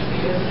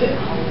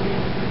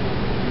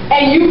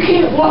 And you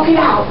can't walk it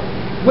out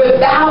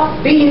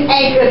without being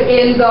anchored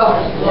in the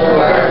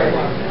Word.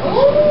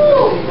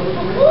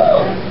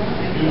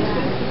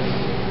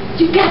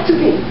 You got to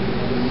be.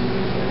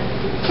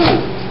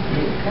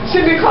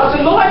 See, because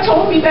the Lord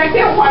told me back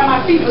there why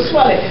my feet were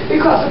swelling,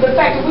 because of the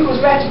fact that we've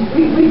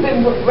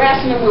been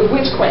wrestling with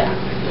witchcraft.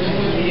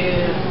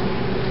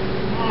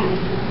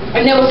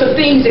 And there were some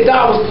things that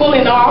God was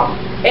pulling off,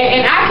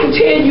 and I can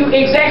tell you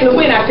exactly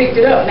when I picked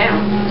it up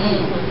now.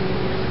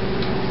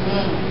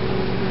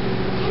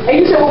 And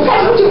you say, well,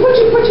 Pastor, what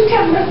you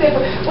telling us there?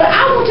 Well,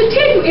 I want to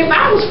tell you, if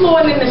I was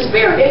flowing in the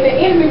Spirit and the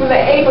enemy was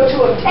able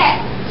to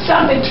attack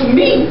something to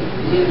me,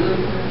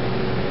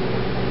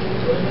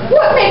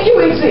 what make you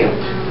exempt?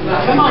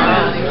 Come on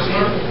now.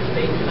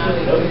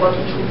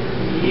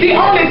 The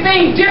only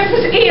thing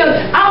difference is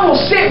I will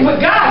sit with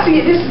God.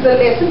 See, this is a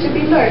lesson to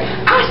be learned.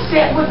 I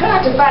sat with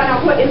God to find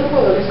out what in the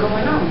world is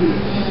going on here.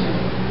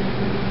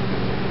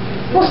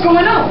 What's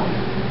going on?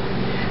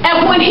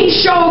 And when He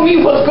showed me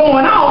what's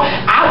going on,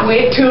 I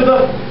went to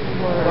the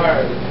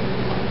Word.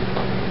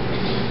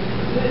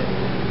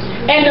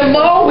 And the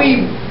more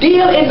we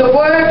deal in the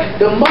Word,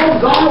 the more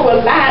God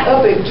will line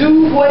up and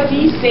do what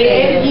He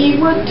said He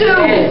would do.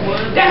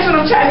 That's what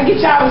I'm trying to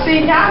get y'all to see.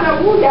 Y'all know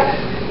who y'all.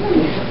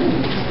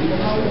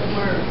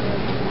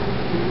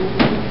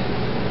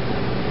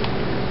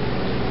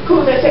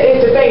 Who that said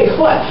it's debate?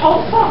 What?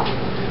 Hope for?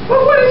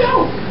 Well, what is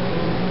hope?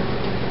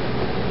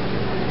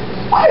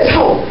 What is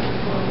hope?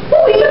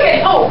 When we look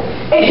at hope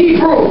in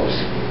Hebrews,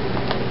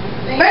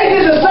 faith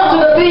is the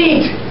substance of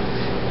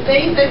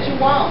things that you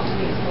want.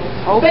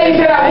 Things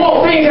that I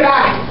want, things that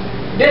I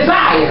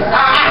desire,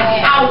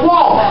 I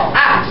want.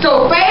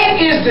 So faith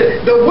is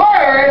the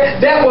word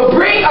that will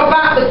bring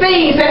about the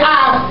things that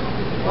I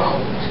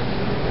want.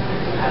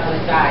 I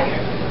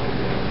desire.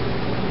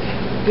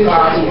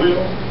 God's will.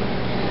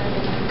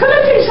 Can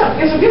I tell you something?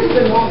 There's a difference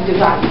in wanting and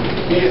desire.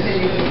 Yes.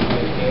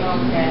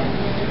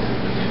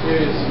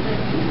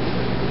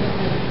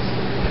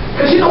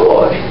 Because you know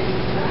what?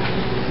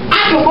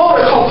 I can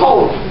want a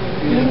Coca-Cola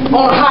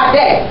on a hot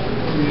day.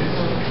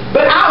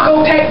 But I'll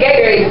go take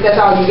Gatorade if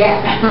that's all you got.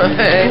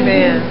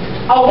 Amen.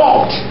 I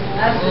won't.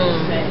 That's what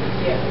I'm saying.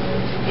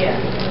 Yeah.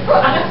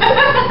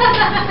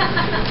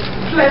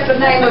 Bless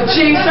the name of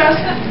Jesus.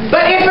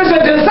 But if it's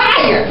a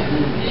desire,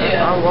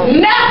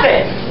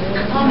 nothing.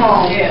 Come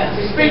on. Yeah.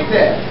 Speak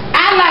that.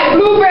 I like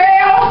blueberry,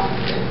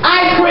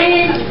 ice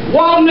cream,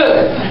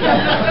 walnut.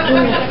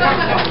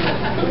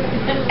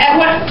 And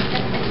what?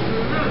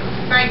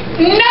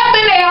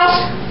 Nothing else.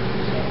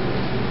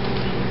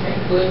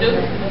 Will do.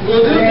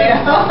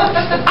 Yeah.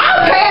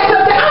 I'll pass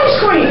up the ice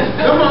cream.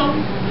 Come on.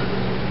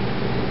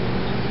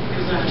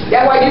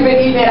 That's why you've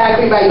been eating that ice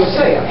cream by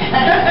yourself.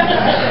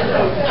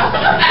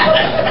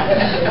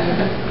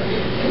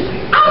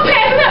 I'll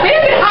pass it up.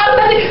 It's been hot,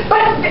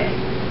 but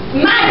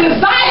my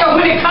desire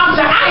when it comes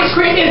to ice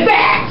cream is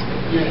that.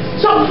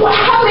 So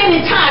how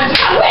many times,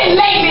 when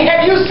lately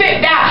have you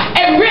sit down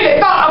and really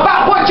thought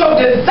about what your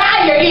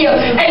desire is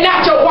and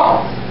not your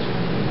want?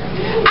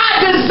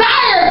 I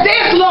desire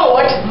this,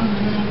 Lord.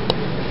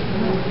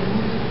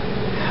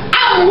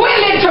 I'm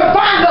willing to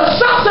find the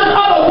substance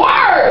of the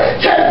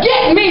word to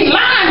get me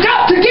lined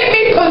up, to get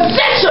me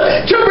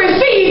positioned to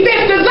receive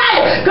this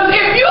desire. Because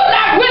if you're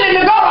not willing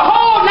to go the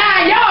whole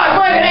 9 yards,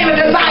 boy, it ain't a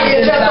desire,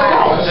 it's just a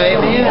want.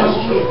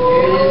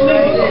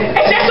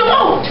 It's just a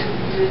want.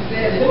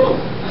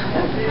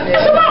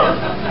 It's a want.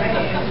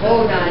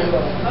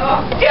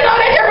 You know,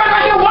 they just run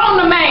around here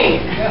wanting a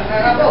man.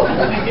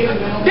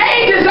 They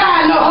ain't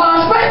desiring no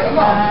husband.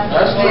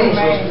 That's true.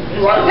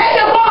 They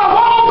just want a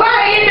warm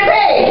body in the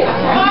bed.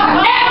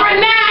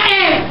 Every now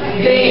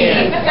and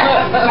then.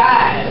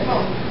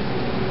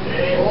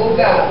 Oh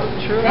God.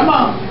 True. Come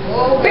on.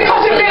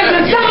 Because if they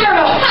desire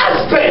a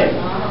husband,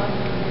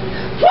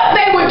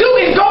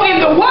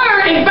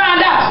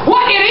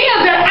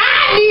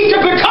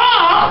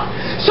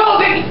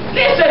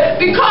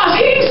 because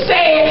he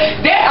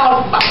said that,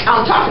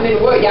 I'm talking in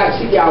the word, y'all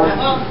see y'all.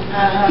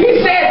 He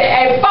said that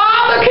a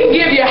father can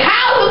give you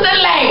houses and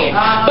land,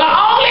 but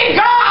only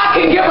God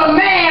can give a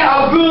man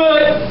a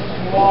good.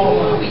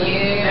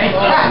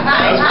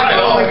 That's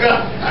right, only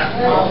God.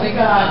 Only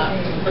God.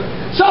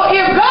 So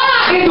if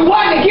God is the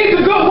one that gives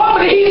the good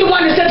woman, he's the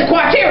one that sets the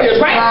criteria,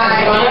 right?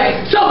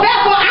 Right. So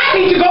therefore I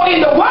need to go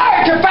in the word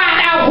to find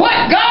out what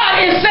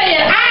God is saying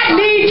I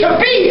need to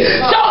be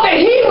so that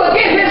he will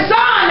get his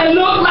son and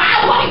look my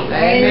way.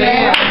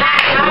 Amen.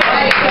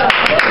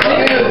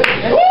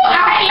 Ooh,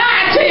 I ain't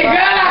lying to you,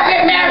 girl. I've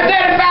been married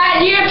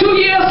 35 years, 2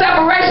 years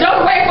separation, on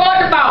the way for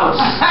a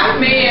divorce.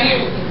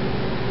 Amen.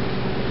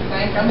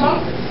 Thank you,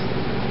 Moses.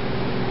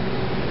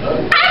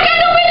 I got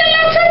no reason to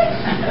love him.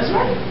 That's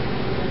right.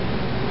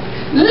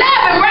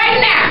 Love him right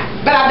now,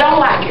 but I don't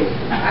like him.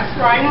 That's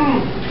right.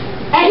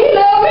 And he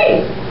love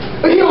me,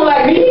 but he don't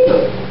like me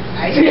either.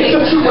 See, it's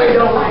the two ways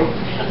don't like.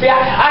 See,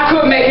 I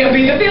could make him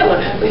be the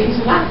villain, but he's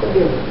not the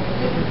villain.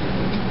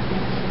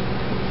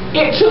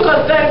 It took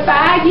us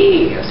 35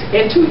 years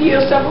and 2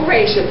 years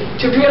separation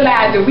to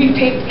realize that we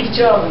picked each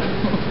other.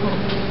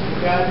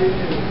 God did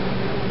it.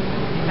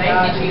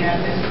 Thank you,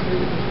 Jesus.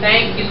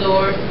 Thank you,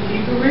 Lord.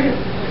 Keep it real.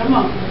 Come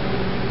on.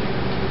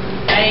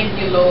 Thank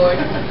you, Lord.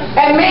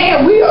 And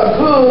man, we are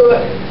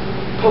good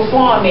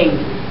performing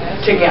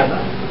together.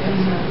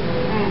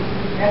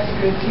 That's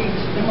good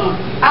teaching. Come on.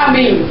 I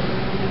mean,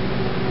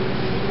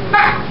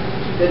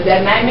 the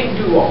dynamic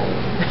duo.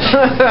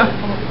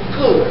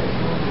 Good.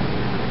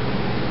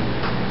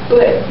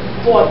 But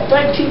for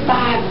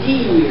 35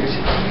 years,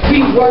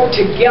 we worked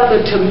together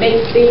to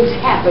make things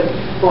happen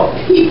for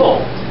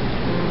people.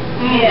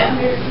 Yeah.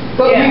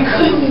 But we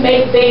couldn't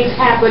make things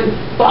happen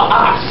for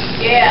us.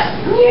 Yeah.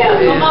 Yeah.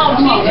 Come on,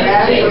 Jesus.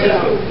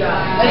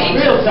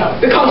 Real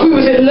talk. Because we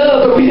was in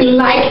love, but we didn't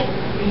like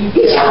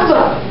each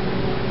other.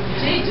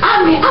 Jesus.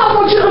 I mean, I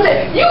want you to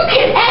say, you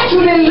can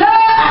actually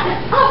love.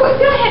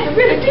 God had to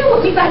really deal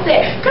with me like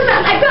that. Because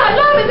I'm like, God,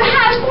 love is the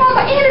highest form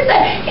of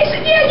anything. He said,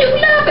 yeah, you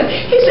love him.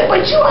 He said,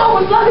 but you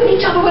always loving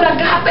each other with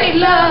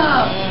agape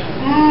love.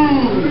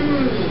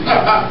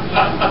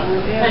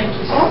 Thank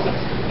you, Jesus.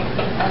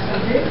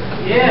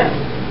 Yeah.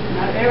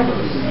 Not ever.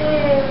 Come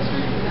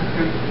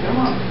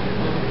on.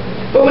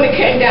 But when it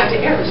came down to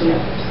Eric's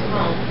levels, Come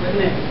on.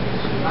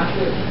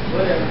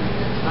 Whatever.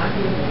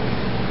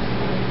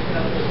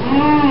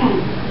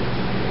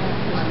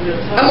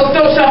 I'm going to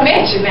throw something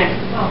at you now.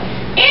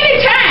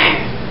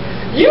 Anytime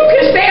you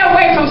can stay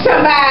away from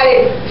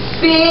somebody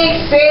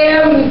 6,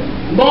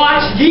 7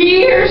 months,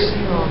 years,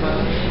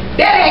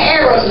 that ain't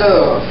Eric's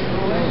love.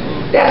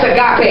 That's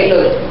agape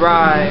love.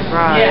 Right,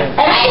 right. Yeah.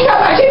 And I ain't talking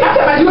about you, I'm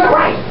talking about you are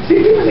right.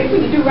 See, people say,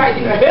 when you do right,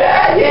 you go,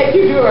 yeah,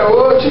 you do it.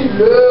 Oh, you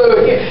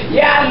love him.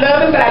 Yeah, I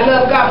love him, but I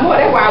love God more.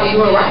 That's why I was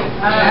doing right.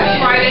 That's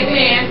right.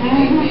 Amen.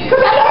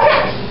 Because I love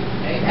God.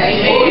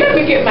 Oh, let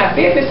me get my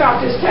business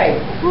off this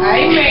table.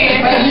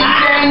 Amen.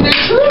 Let me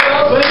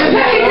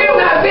get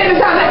my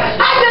business off this.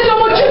 I just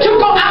don't want you to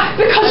go out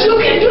because you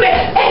can do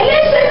that. And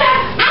listen,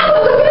 I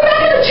was a bit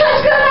back in the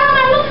church girl all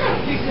my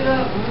life. Pick it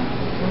up.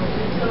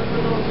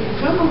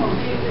 Come on.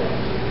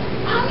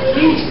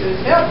 Jesus,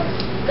 help me.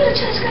 Good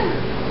church girl.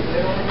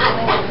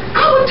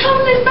 I was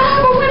telling this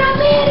Bible when I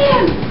met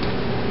him.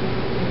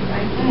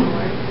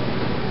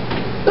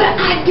 But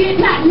I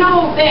did not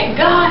know that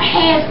God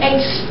has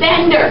a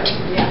standard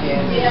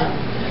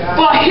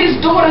for his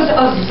daughters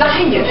of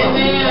Zion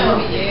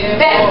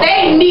that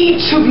they need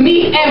to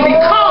meet and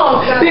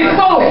become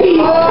before he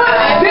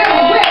puts them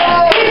with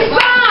his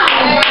son.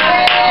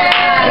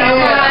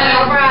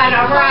 All right.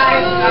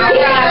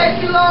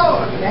 Thank you,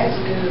 Lord. That's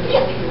good.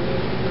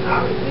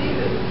 I receive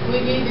it. We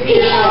need to He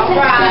hear has all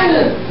that right.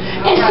 standard.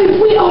 And see,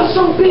 we are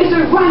so busy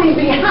running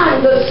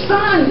behind the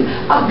Son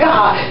of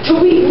God till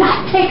we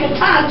not taking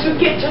time to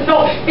get to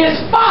know his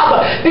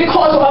Father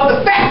because of the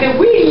fact that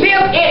we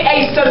live in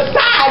a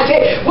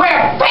society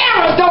where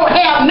parents don't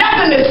have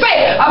nothing to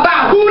say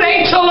about who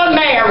they children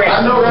marry.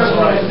 I know that's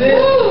right.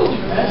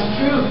 That's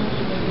true.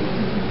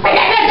 I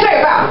got nothing to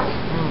say about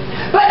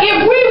it. But if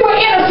we were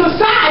in a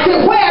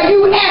society where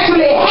you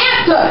actually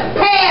have to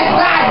pass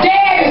by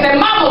daddies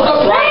and mamas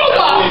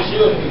approval,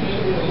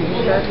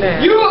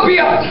 you will be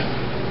a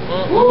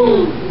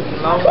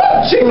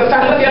Jesus,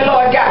 I love you,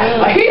 Lord God.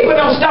 A heap of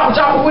them stomp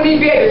jumper wouldn't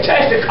even be able to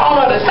touch the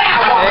corner of the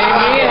sidewalk.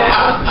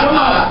 Come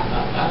on.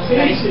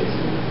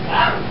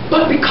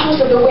 But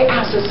because of the way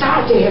our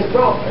society has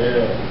brought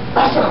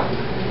us up,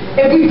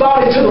 and we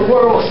bought into the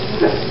world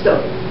system.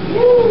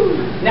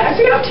 Now,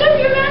 see, I'm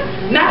telling you now,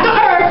 not the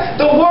earth,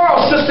 the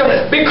world system,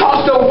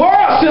 because the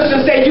world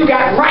system say you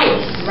got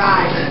rights.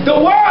 Right. The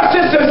world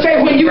system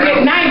say when you get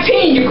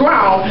 19, you're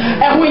grown,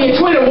 and when you're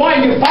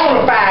 21, you're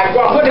bona fide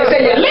grown. But they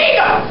say you're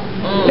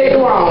legally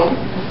grown.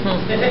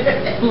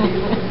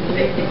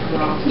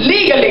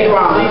 Legally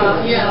grown.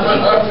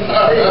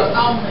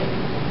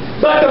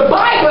 But the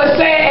Bible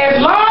says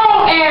as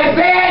long as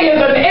there is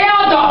an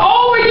elder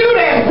over you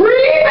that's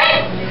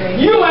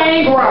breathing, you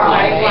ain't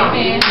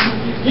grown.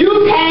 You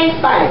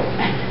can't fight.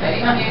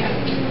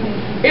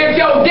 If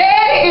your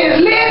daddy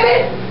is living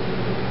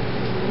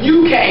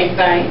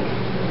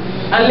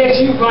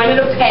unless you run in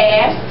the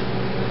past.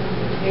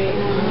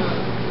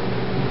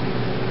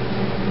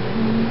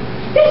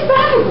 That's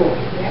valuable.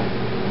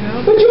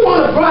 But you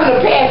want to run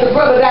the past the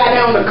brother down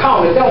there on the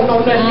corner, don't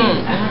know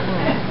nothing.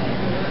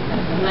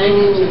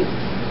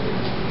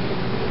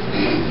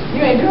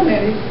 You ain't doing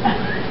that, is you?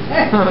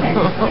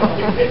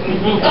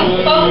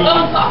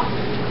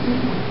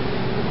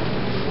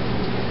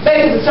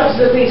 Faith is the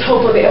substance of things,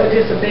 hope for the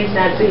evidence of things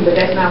not seen, but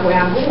that's not where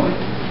I'm going.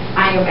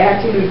 I am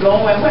actually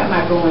going, where am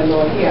I going,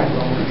 Lord? Here I'm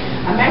going.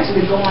 I'm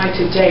actually going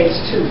to James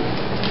 2.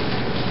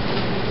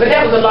 But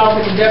that was a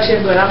long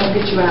introduction, but I'm going to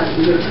get you out of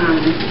a good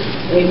time.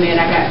 Amen.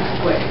 I got,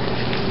 what,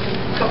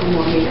 a couple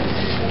more minutes.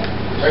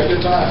 Take your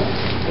time.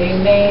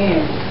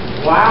 Amen.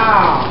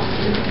 Wow.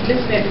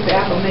 Listen at this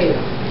alpha male.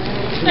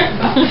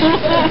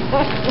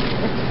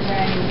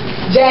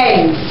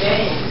 James.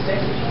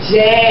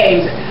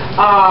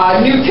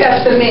 New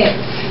Testament.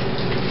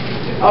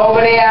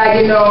 Over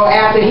there, you know,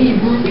 after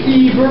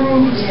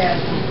Hebrews. Yes.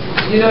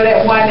 You know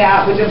that one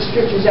out with them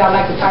scriptures y'all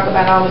like to talk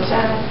about all the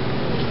time?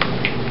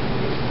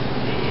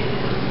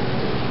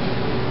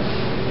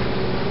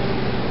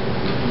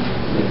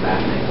 Let me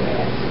find my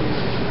glasses.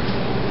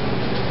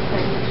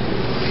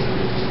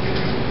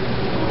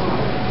 Oh,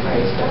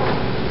 praise God.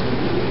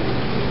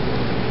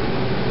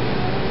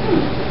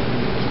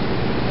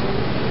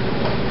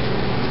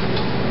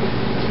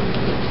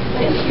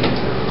 Thank you.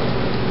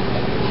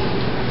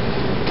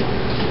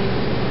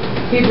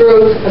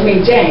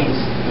 James.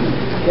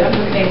 I'm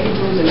looking at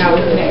Hebrews and now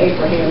we're looking at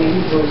Abraham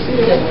in Hebrews.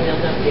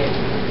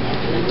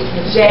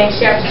 James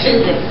chapter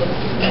 2,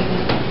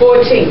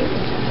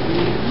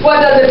 14.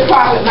 What does it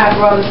profit, my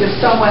brothers, if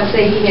someone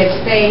say he has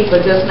faith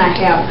but does not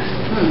have,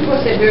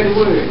 what's that dirty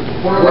word?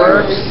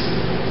 Works.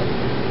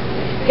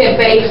 Can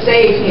faith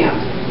save him?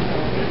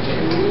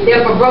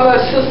 If a brother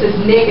or sister is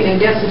naked and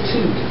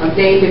destitute of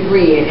daily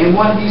bread, and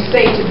one of you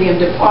say to them,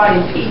 depart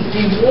in peace,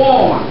 be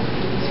warm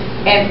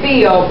and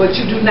filled, but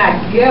you do not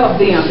give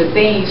them the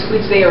things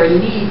which they are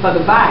in need for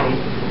the body,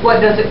 what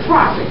does it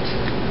profit?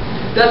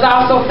 Does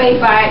also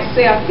faith by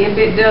itself, if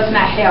it does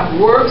not have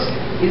works,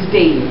 is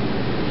dead?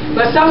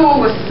 But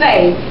someone will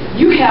say,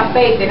 you have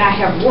faith and I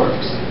have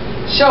works.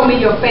 Show me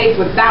your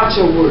faith without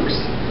your works,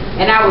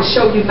 and I will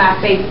show you my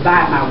faith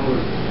by my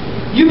work.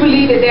 You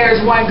believe that there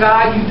is one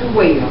God, you do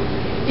well.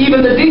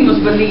 Even the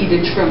demons believed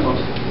and trembled.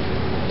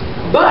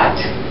 But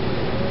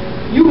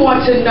you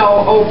want to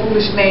know, O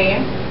foolish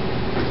man,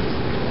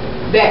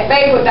 that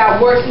faith without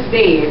works is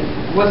dead.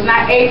 Was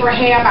not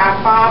Abraham our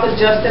father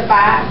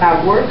justified by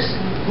works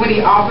when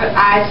he offered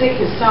Isaac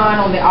his son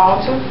on the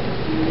altar?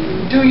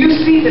 Do you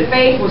see that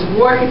faith was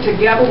working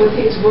together with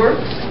his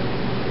works?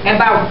 And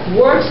by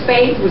works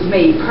faith was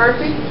made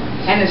perfect,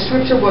 and the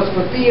scripture was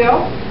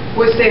fulfilled,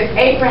 which says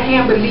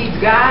Abraham believed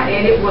God,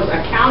 and it was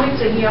accounted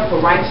to him for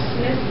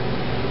righteousness,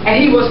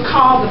 and he was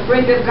called the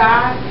friend of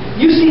God.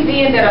 You see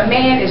then that a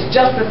man is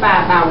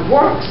justified by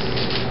works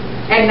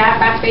and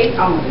not by faith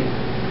only.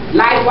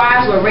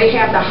 Likewise was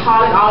Rahab the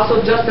harlot also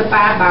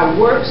justified by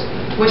works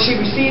when she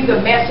received the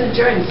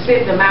messenger and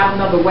sent them out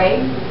another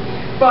way.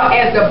 For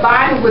as the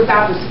body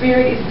without the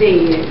spirit is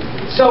dead,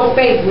 so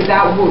faith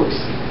without works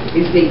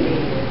is dead.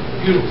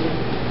 Beautiful.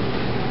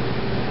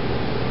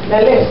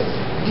 Now let's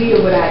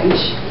deal with our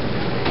issue.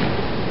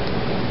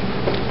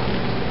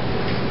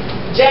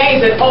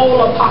 James, an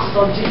old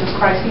apostle of Jesus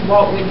Christ, he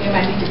walked with him.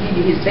 I need to give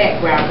you his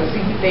background because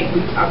see, we think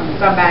we're talking to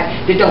somebody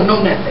that don't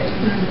know nothing.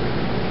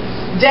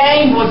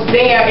 James was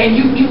there, and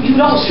you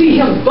don't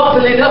see him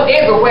bubbling up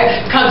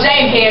everywhere because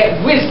James had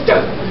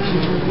wisdom.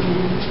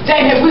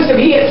 James had wisdom.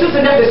 He had sense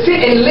enough to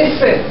sit and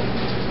listen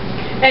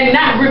and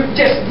not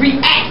just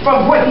react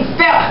from what he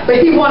felt, but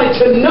he wanted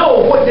to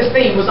know what this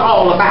thing was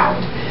all about.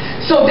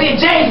 So then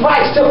James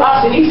writes to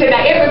us, and he said,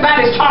 now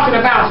everybody's talking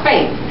about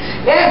faith.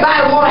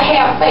 Everybody want to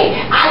have faith.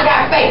 I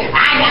got faith.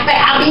 I got faith.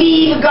 I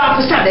believe in God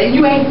for something. And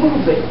you ain't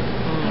moving.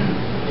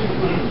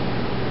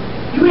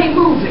 You ain't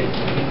moving.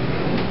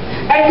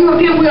 And you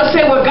then will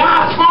say, well,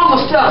 God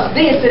promised us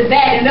this and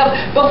that and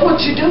that. But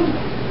what you do?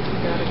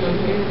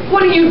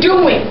 What are you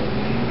doing?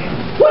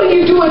 What are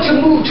you doing to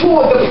move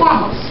toward the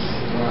promise?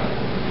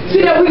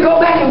 See, that we go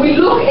back and we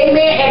look,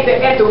 amen,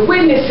 at the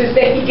witnesses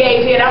that he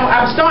gave here.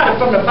 I'm starting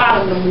from the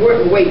bottom and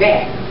working way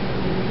back.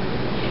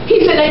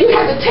 He said that you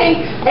have to take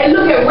and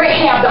look at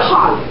Rahab the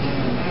harlot,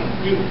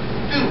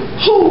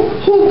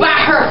 who by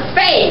her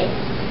faith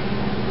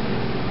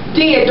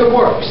did the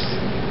works.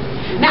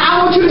 Now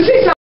I want you to see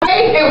something.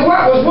 Faith and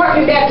work was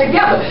working there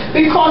together,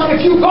 because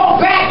if you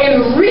go back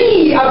and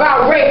read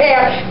about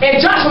Rahab and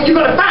Joshua, you're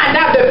going to find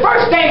out the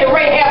first thing that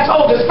Rahab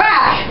told the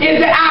spy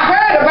is that I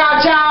heard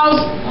about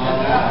y'all's.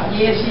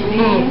 Yes, she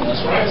did.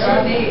 That's right.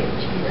 She did.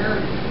 She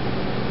heard.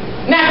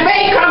 Now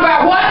faith comes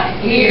by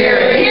what?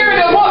 Hearing. Hearing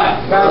of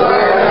what? By the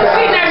word of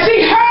God. See, now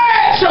she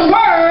heard some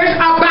words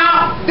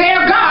about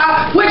their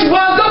God, which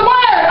was the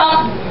word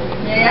of.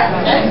 Yeah,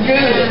 that's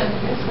good.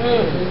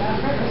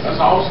 That's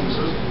awesome,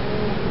 sister.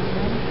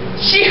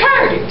 She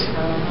heard it.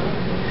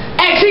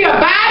 And she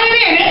abided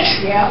in it.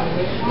 Yeah.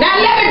 Now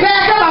let me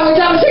back up. I was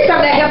trying to see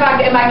something.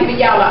 mind giving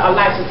y'all a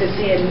license to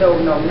say no,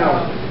 no,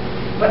 no.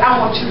 But I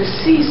want you to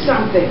see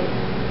something.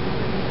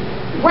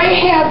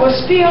 Rahab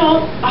was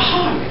still a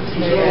harlot.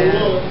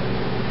 Yeah.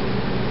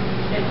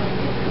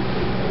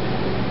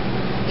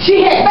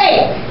 She had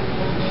faith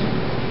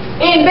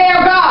in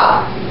their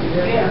God.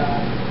 Yeah.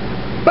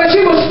 But she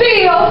was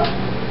still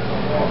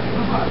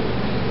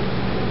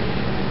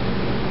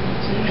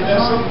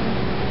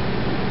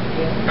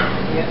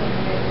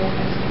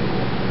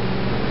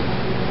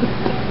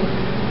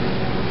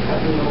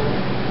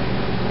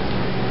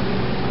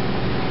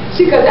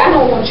see, because I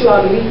don't want you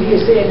all to leave here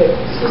saying that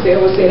Sister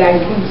Ever said I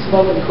can keep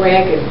smoking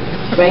crack and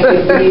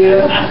drinking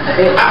beer.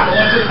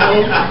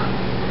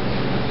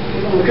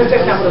 Because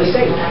that's not what I'm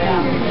saying.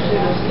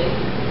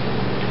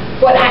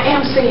 What I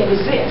am saying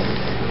is this.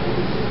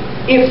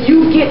 If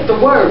you get the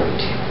word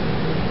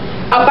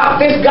about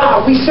this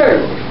God we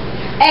serve,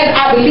 as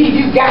I believe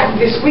you've gotten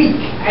this week,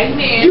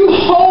 Amen. you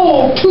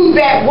hold to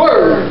that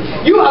word.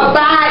 You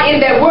abide in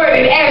that word.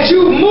 And as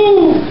you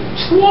move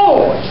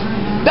towards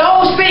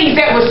those things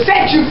that will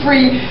set you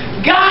free,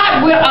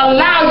 God will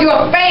allow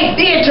your faith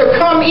then to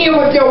come in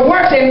with your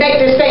works and make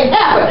this thing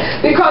happen.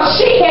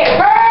 Because she had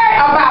heard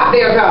about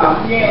their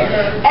God.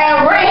 Yeah.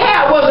 And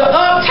Rahab was an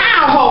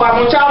uptown hoe. I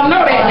want y'all to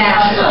know that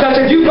now. Because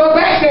if you go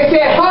back, they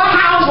said her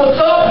house was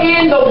up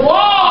in the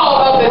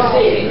wall of the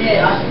city.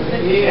 Yeah.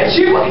 And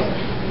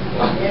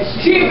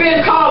she had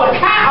been called a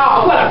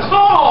cow, what a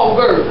call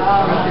girl.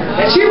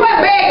 And she wasn't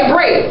begging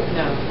bread.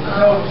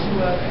 No, she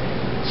wasn't.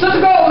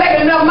 Sister Gold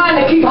making enough money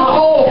to keep her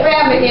whole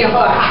family in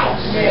her house.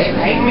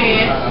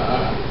 Amen.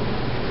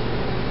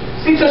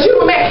 See, so she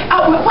would make,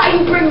 why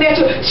you bring that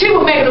to, she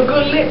was making a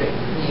good living.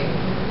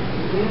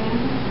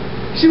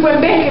 She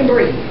wasn't begging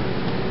bread.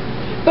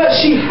 But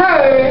she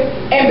heard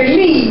and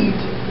believed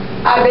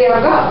of their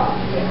God.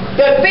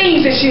 The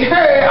things that she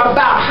heard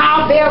about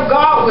how their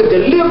God would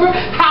deliver,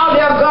 how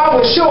their God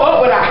would show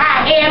up with a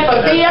high hand for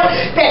them,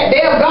 that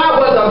their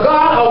God was a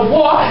God of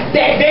war,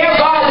 that their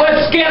God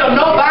wasn't scared of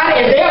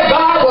nobody, and their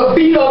God would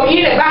beat up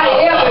anybody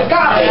else's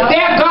God.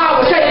 Their God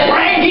would say,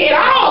 bring it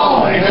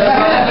on.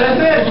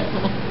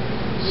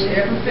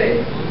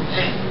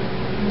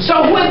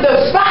 So when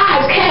the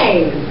spies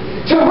came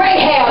to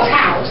Rahab's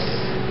house,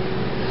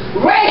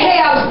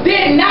 Rahab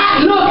did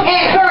not look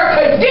at her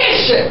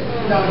condition.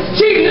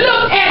 She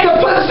looked at the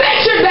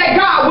position that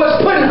God was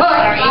putting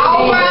her in.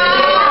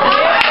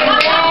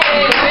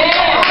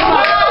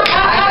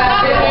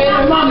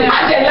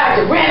 I just like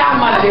to rent out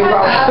money they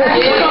wrote.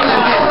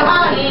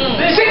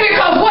 See,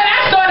 because what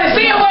I started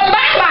seeing was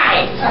my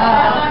life.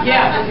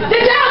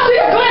 Did y'all see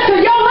a glimpse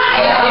of your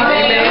life?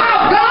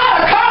 How God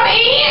will come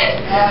in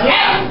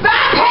and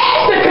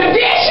bypass the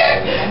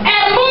condition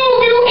and move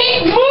you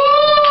into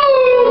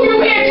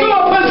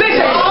a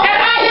position. And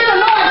I hear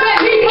the Lord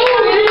say, He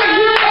moved you and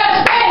you are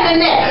standing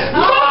there.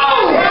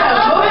 Move!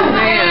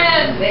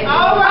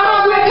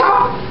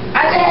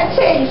 I just had to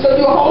tell you so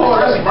you'll hold on.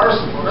 That's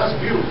merciful. That's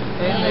beautiful.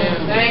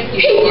 Thank you.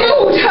 He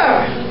moved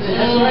her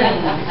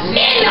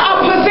in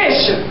a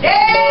position.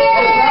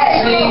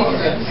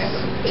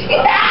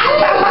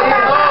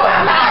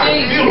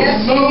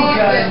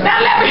 Now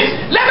let me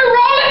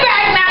roll it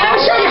back now. Let me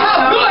show you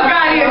how good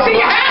God is. See,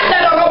 you have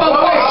that on the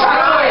voice.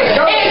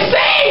 It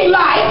seemed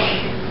like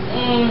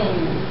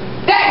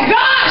that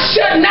God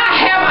should not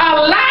have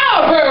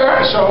allowed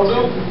her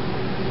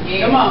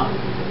Come on.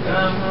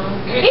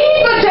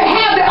 even to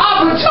have the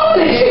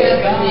opportunity.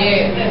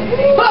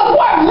 But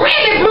what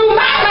really blew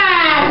my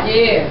mind,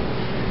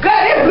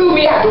 God, it blew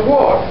me out the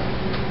water.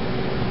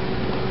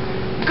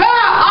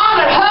 God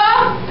honored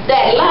her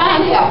that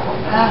line helper.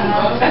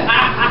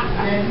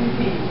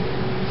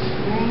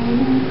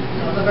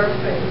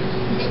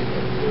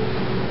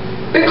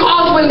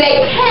 Because when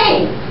they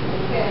came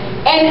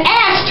and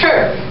asked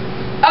her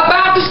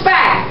about the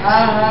spy,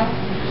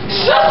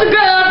 Sister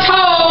Girl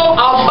told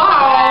a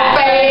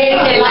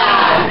bald-faced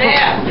lie.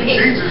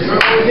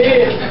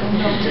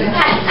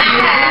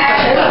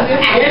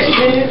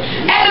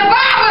 And the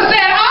Bible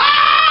said,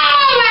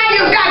 now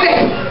you got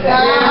that.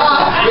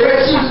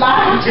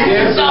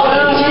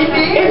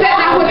 Is that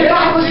not what the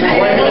Bible says?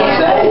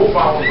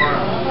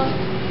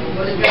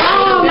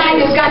 All night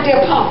got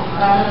their paw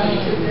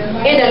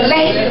in the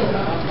lake.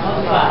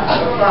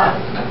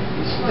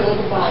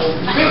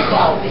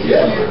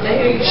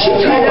 She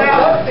told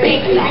a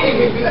big lie.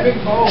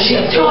 She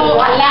told a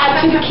lie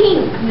to the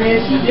king.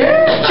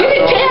 She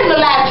didn't tell no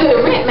lie to the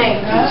rent man.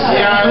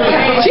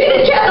 She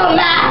didn't tell no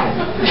lie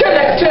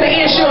to the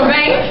insurance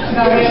man.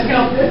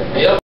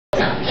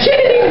 She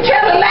didn't even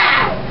tell a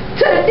lie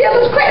to the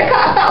dealer's credit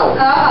card store.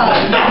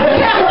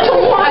 To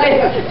one that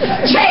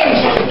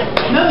changed.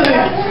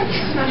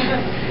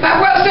 My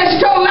brother said she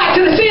told a lie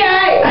to the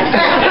CIA,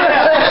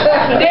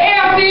 the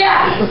FBI,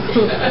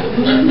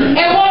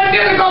 and wanted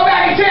them to go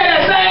back and tell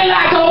that same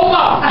lie to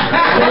Obama.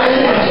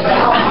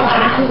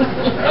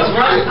 That's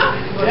right.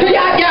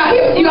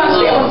 You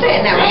understand what I'm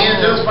saying now, right?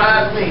 And just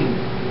 5 things.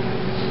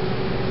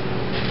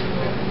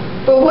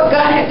 But what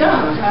God had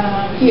done,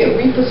 He had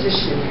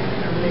repositioned her.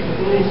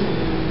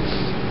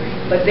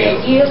 But there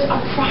is a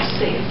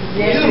process.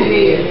 Yes, it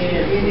is.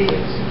 It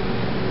is.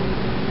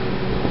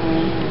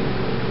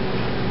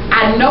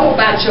 I know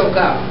about your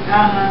God.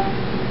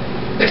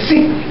 But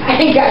see,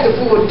 I ain't got the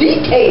full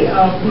detail.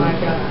 Oh my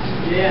gosh.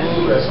 Yeah.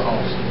 Ooh, that's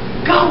awesome.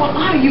 God will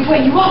honor you where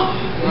you are.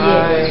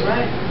 Right. That's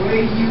right. Where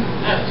you?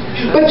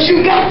 But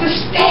you got to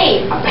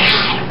stay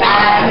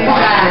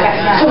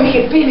abide, so he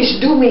can finish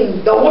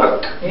doing the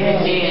work.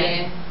 Yeah.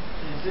 Yeah.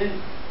 That's it.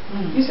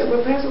 You said, well,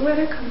 Pastor, where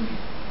that come in?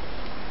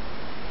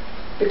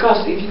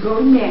 Because if you go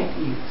to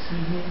Matthews,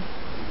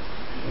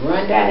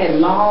 run down that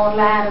long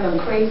line of them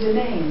crazy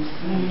names.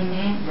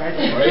 Right Right.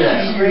 there.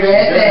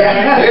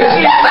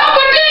 Yes, I'm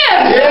with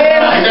this.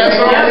 Yeah.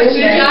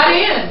 She got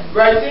in.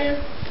 Right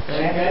there.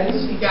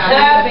 She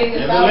got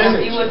in.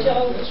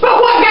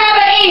 But what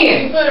got her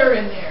in? Put her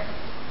in there.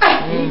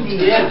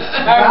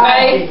 Her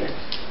faith.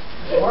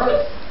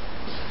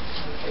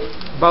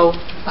 Both.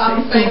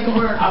 I'm saying the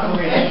word.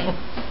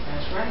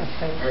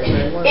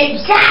 It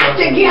got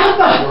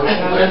together.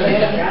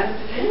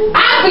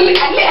 I believe.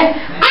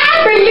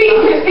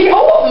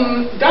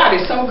 God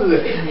is so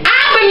good.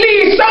 I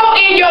believe so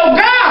in your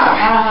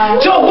God.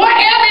 So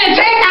whatever it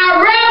takes, I'd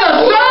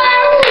rather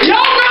serve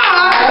your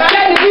God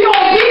than to be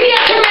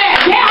obedient to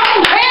man. Yeah,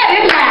 I'm glad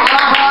it's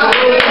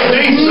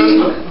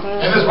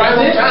And it's right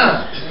on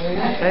time.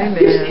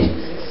 Amen.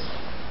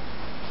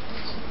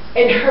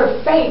 And her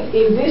faith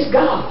in this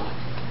God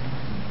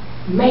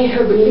made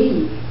her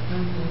believe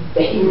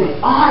that he would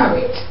honor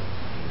it.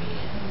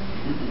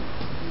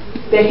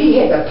 That he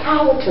had the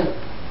power to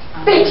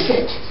fix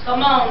it.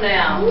 Come on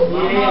now. Come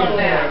on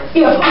now.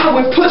 If I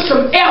would put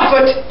some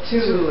effort To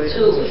it.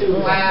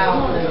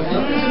 Wow.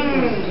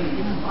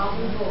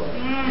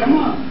 Come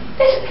on.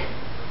 Listen.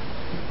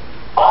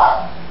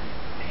 Oh.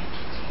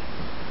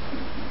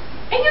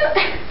 And you know,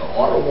 The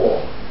art of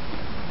war.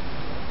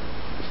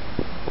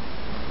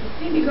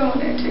 let me go on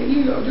there and tell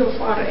you, your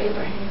father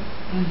Abraham,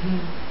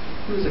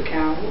 he was a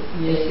coward.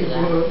 Yes, it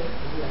was.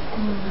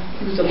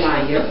 He was a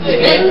liar.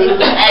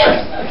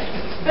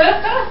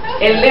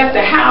 And left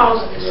the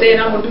house, said,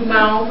 I'm going to do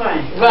my own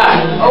thing.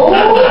 Right.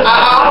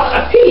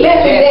 He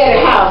left his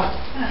daddy's house.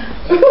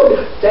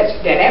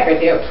 that right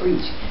there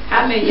preach.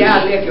 How many of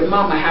y'all left your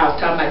mama house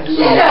talking about doing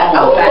your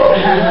own thing?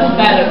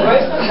 By the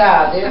grace of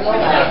God, there's no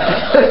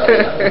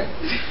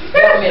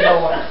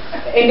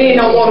And then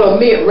don't want to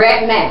admit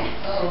right now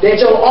that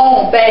your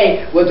own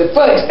thing was the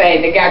first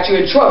thing that got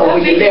you in trouble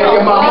when you left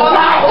your mama's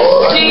house.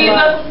 Jesus.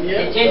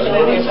 Can't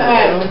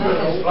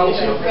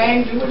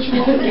do what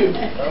you want to do.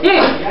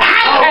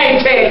 I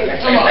can't tell you.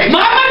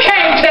 Mama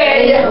can't tell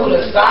you.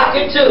 Sock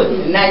it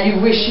too. Now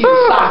you wish you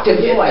socked him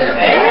for you.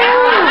 Amen.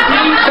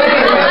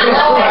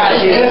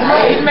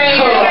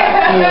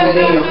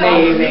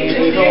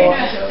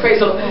 Praise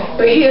the Lord.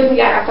 But here we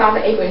got our father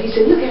Abraham. He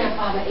said, look at our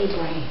father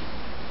Abraham.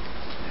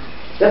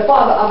 The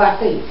father of our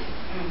faith.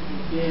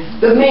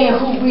 The man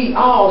who we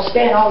all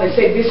stand on and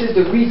say, this is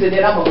the reason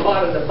that I'm a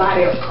part of the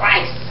body of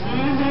Christ.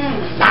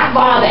 Our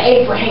father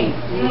Abraham.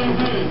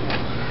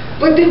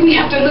 But then we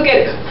have to look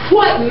at it.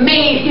 What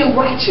made him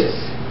righteous?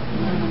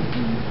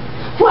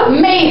 What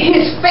made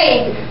his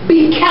faith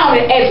be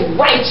counted as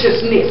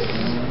righteousness?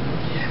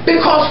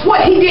 Because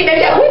what he did,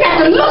 we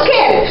got to look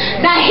at it.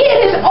 Now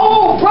here this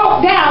old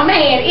broke down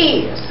man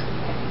is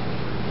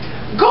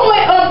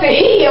going up the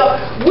hill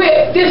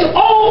with this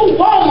old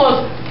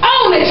woman's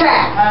only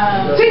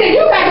child. See, that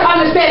you got to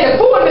understand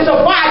the fullness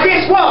of why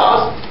this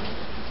was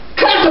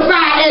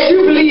classified as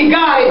you believe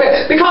God.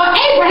 Because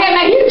Abraham,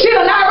 now you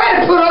children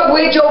already put up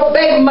with your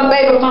my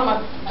baby mama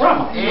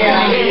drama.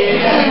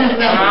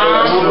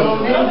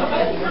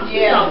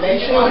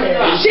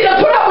 She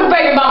done put up with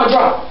baby mama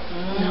drama.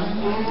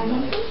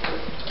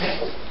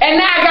 And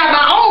now I got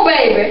my own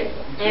baby.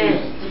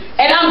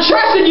 And I'm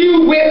trusting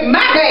you with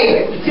my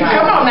baby.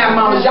 Come on now,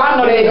 mamas. Y'all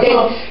know that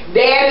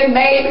daddy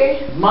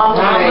baby,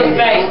 mama's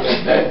baby.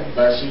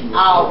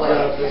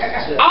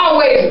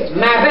 Always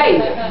my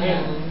baby.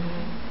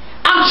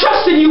 I'm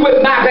trusting you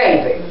with my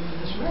baby.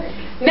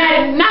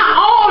 Now,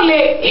 not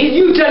only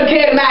you done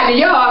carried him out in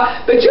the yard,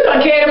 but you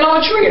done carried him on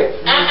a trip.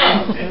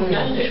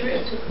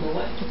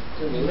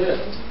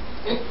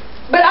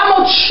 But I'm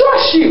going to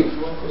trust you.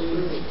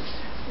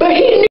 But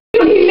he knew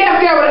when he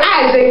left there with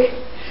Isaac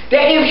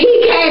that if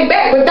he came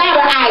back without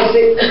an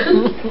Isaac,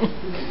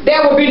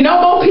 there would be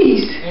no more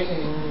peace.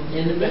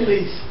 In the Middle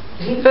East.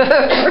 In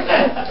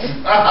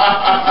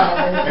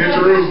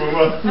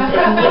Jerusalem.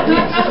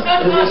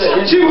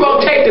 You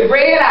gonna take the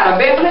bread out of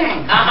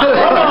Bethlehem.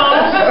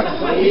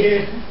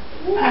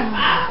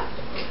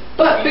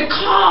 But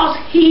because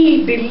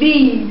he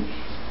believed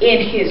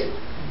in his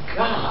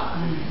God,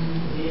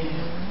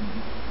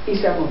 he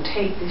said, I'm gonna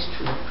take this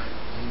trip.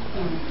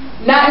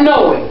 Not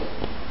knowing,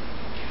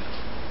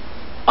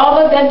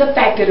 other than the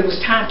fact that it was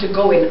time to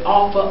go and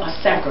offer a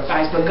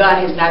sacrifice, but God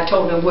has not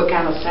told him what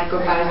kind of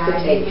sacrifice to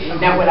take.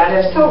 Now, what I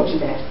just told you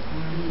that.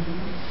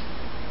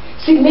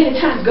 See, many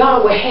times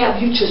God will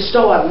have you to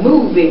start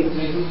moving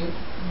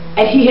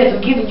and He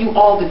hasn't given you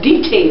all the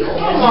details.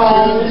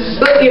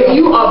 But if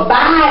you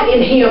abide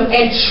in Him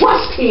and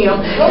trust Him,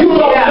 you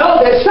will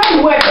know that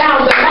somewhere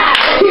down the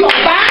line He will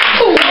find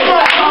food.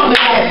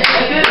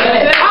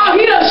 All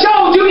He done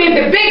showed you is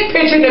the big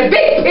picture. The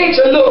big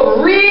picture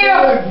look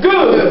real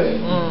good.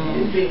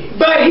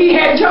 But He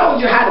had told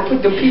you how to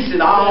put the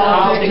pieces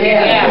all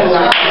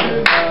together.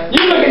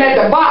 You're looking at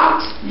the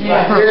box.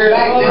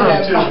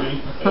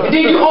 And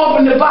then you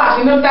open the box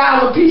and them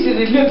 1,000 pieces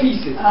is little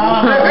pieces.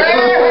 That's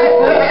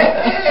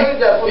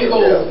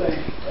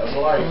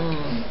right.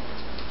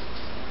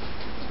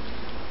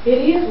 It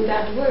is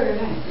without the word,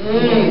 ain't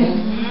it?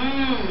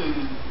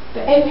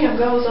 But Abraham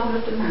goes on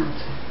up the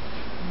mountain.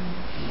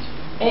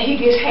 And he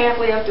gets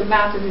halfway up the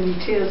mountain and he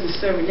tells his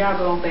servant, y'all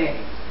going back.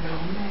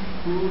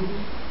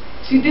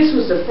 See, this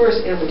was the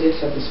first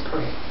evidence of his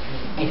prayer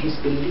and his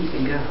belief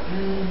in God.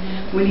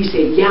 When he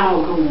said,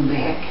 y'all going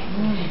back,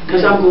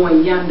 because I'm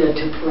going yonder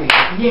to pray.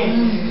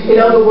 In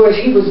other words,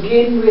 he was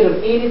getting rid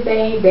of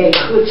anything that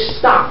could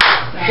stop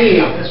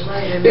him.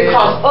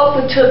 Because up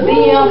until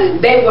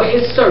then, they were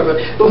his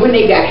servant. But when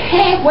they got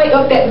halfway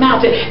up that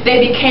mountain,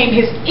 they became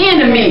his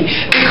enemy.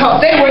 Because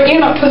they were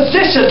in a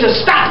position to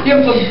stop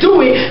him from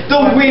doing the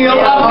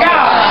will of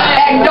God.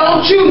 And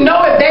don't you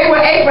know if they were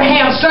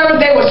Abraham's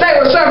servants, they were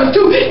Sarah's servants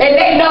too. And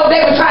they know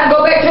they were trying to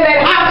go back to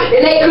that house.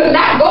 And they could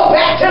not go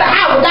back to the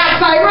house without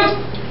Cyrus.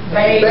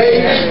 See,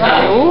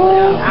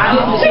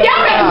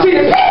 y'all got to see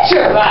the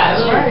picture.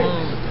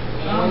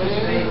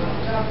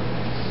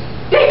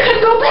 They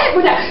couldn't go back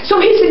with that. So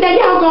he said, now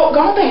y'all go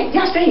back.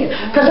 Y'all stay here.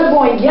 Because I'm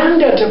going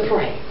yonder to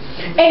pray.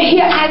 And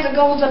here Isaac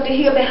goes up the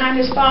hill behind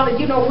his father,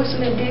 you know,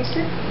 whistling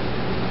Dixon.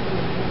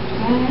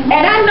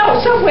 And I know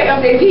somewhere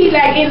up there, he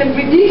like in the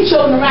these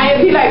children around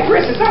here, he like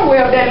Princess somewhere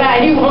up that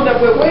line. He wound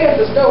up with, where's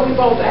the store we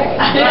both had?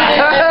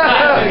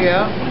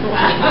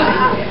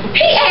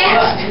 He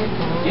asked.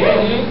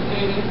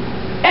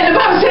 And the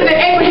Bible said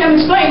that Abraham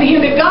explained to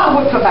him that God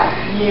would provide.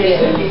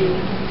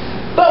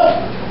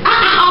 But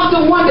I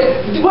often wonder,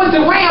 was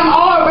the ram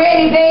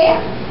already there?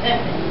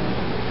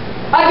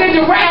 Or did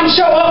the ram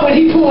show up when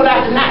he pulled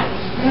out the knife?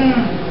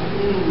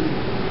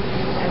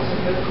 That's a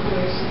good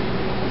question.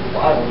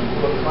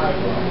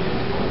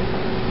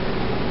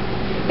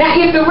 Now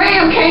if the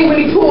ram came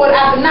when he pulled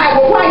out the knife,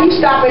 well, why are you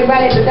stopping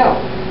right at the door?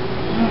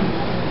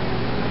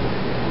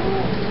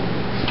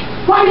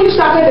 Why do you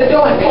stop at the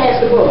door and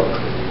pass the book?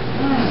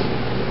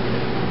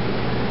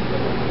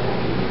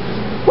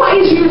 Why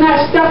is you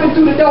not stepping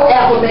through the door,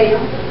 Appledale?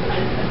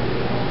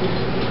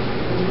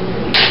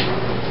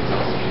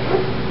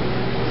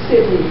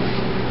 Sit with.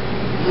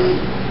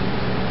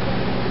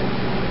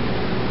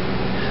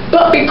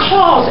 But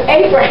because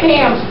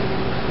Abraham's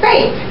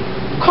faith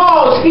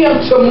caused him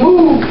to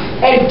move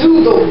and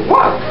do the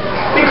work,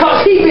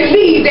 because he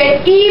believed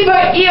that even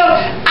if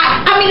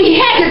he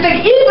had to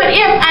think, even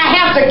if I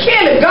have to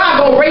kill him,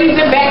 God gonna raise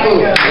him back up.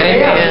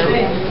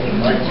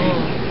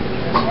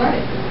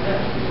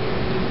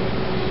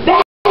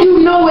 That you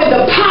know in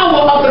the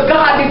power of the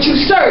God that you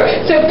serve.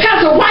 So,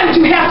 Pastor, why did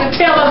you have to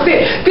tell us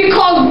this?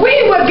 Because we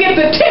would get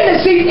the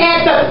tendency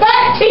at the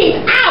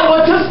 13th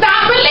hour to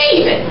stop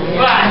believing.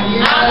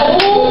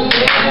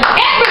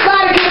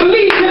 Everybody can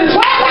believe in the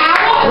 12th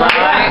hour.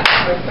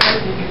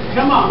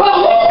 Come on. But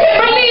who can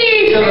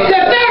believe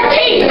the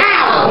 13th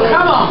hour?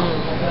 Come on.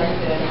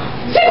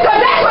 See,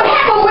 because that's what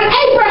happened with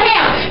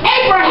Abraham.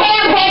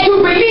 Abraham had to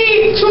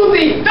believe to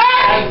the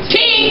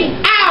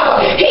 13th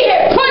hour. He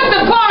had put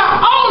the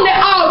bar on the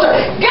altar,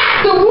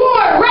 got the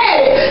wood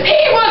ready. He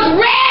was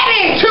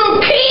ready to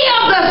kill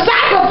the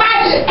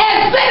sacrifice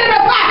and set it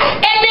apart.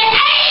 And the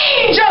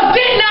angel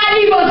did not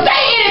even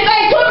say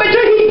anything to him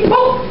until he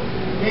pooped.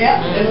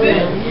 Yeah, that's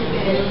it.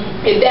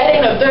 If that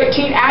ain't a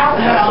 13th hour,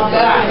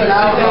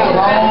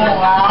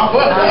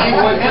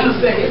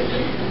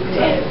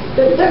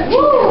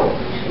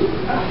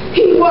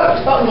 he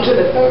worked up to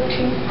the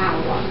 13th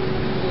hour.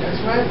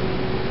 That's right.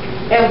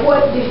 And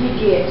what did he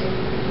get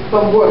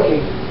from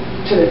working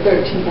to the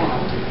 13th hour?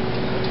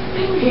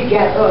 He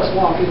got us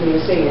walking in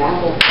and saying, I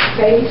have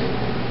faith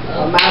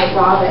of my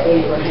father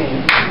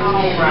Abraham.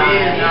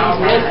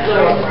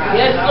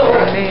 Yes,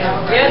 Lord.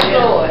 Yes,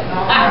 Lord.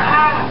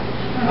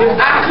 If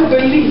I could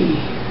believe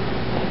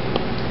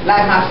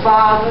like my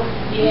father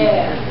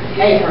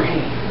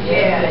Abraham.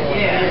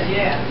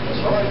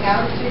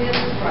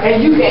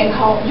 And you can't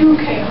hold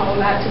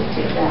out to the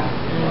 10th hour.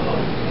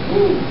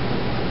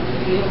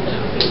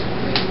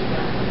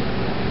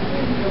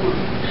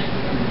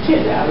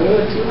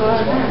 Too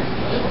hard now.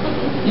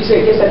 You say,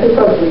 yes, I do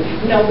perfectly.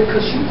 No,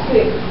 because you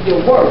quit your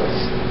works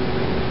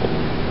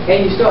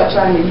and you start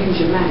trying to use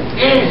your mind.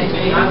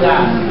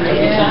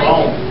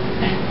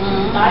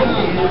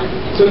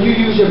 So you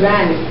use your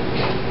mind and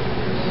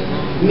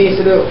mess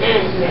it up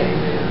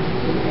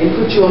and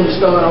put you on the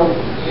start over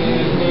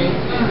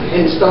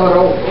and start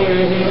over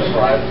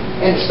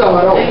and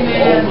start over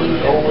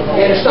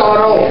and start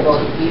over.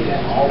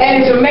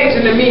 And it's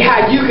amazing to me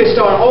how you can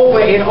start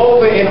over and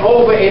over and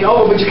over and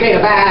over, but you can't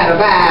abide.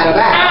 Come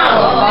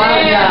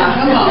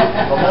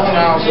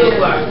on.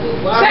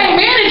 Same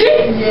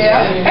energy.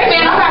 Yeah.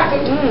 Amen. I'm about to.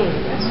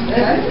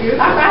 That's good.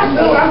 I'm about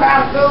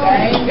to.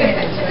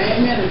 Amen.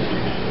 Amen.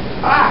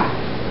 Ah.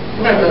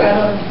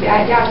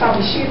 Y'all saw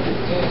me shit.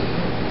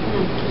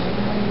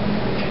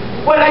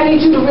 What I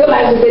need you to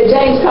realize is that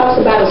James talks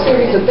about a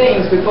series of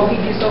things before he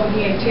gets over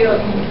here and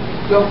tells you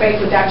your faith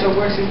without your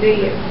works is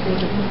dead.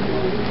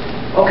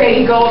 Okay,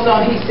 he goes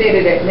on, he said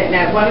it.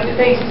 Now, one of the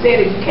things he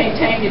said is you can't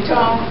tame your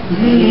tongue.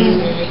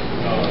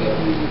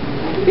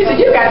 He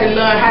said you got to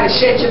learn how to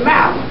shut your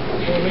mouth.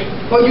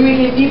 Or you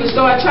even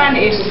start trying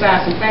to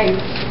exercise some faith.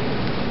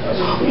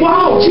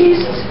 Wow,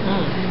 Jesus.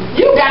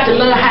 You got to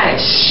learn how to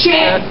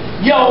shut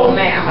your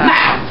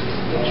mouth.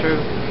 True.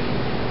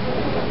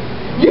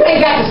 You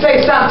ain't got to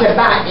say something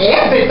about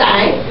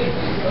everything.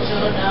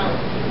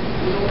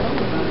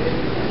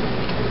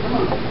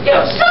 You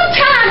know,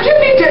 sometimes you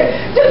need to,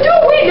 do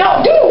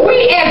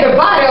we as the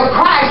body of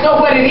Christ know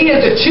what it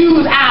is to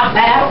choose our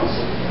battles?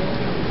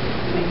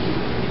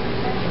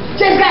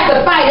 Just got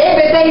to fight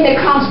everything that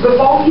comes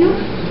before you.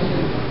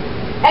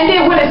 And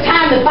then when it's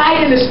time to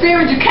fight in the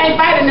spirit, you can't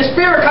fight in the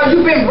spirit because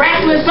you've been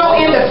wrestling so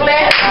in the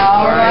flesh.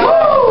 All right.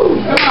 Woo!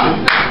 Come on.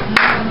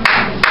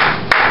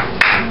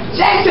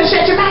 Jackson,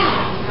 shut your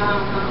mouth.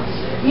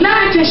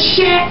 Learn to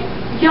shut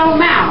your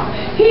mouth.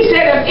 He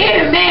said if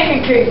any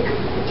man can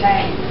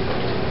contain.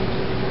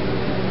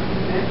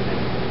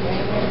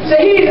 So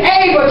he's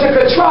able to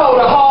control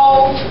the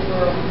whole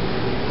world.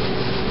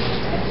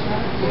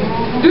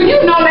 Do you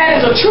know that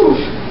is a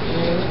truth?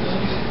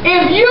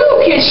 If you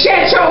can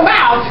shut your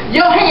mouth,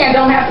 your hand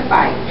don't have to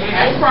fight.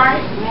 That's right.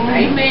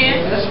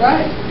 Amen. That's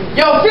right.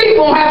 Your feet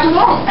won't have to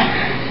walk.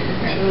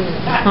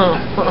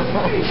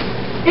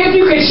 If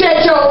you can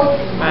shut your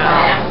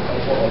mouth,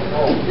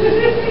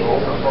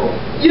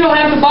 you don't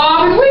have to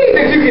bob and weave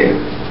if you can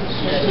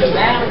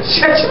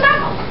shut your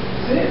mouth.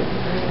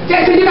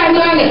 Jackson, you got to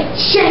learn it.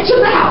 Shut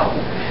your mouth.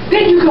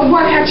 Then you can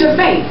work out your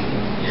faith.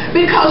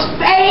 Because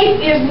faith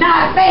is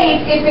not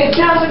faith if it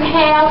doesn't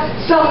have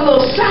some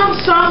little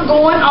something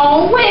going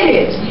on with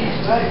it.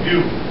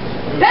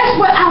 That's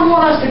what I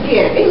want us to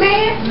get.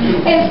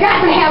 Amen? It's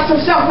got to have some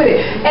stuff with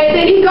it. And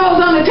then he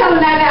goes on to tell him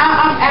that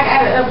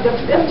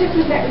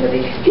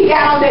he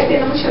got on that,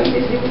 then I'm going to show you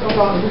this. We're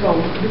going to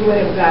do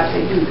whatever God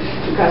said do.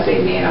 Because,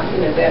 amen, I'm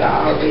feeling better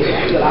already.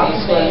 I feel all the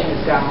swelling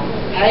is gone.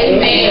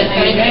 Amen.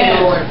 Thank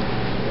you, Lord.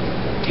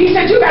 He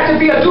said, you got to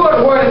be a doer of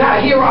the word and not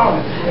a hearer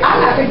only.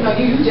 I'm not picking on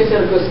you. You just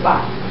in a good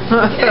spot.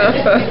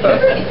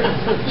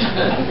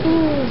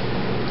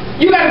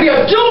 You got to be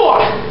a doer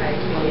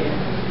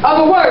of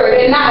the word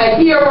and not a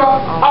hearer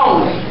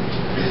only.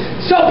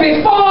 So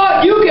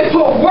before you can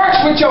put works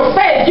with your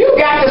faith, you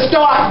got to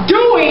start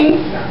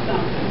doing.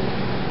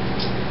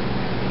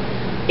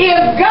 If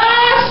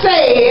God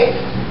said,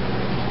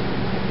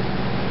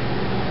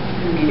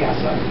 let me give y'all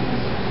something.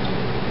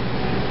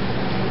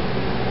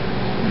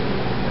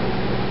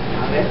 No,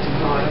 that's too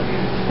hard up here.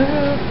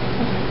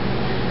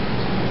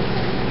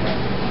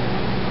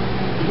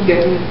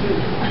 Get me too.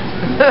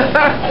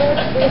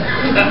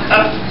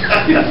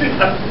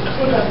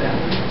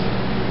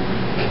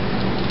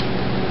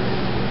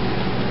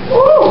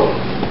 Ooh.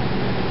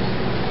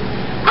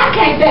 I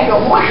can't think of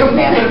one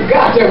commandment of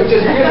God that would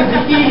just really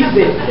be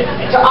easy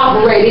to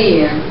operate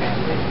in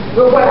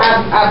with what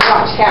I've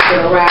watched happen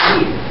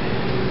around here.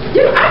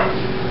 You know,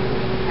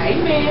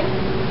 amen.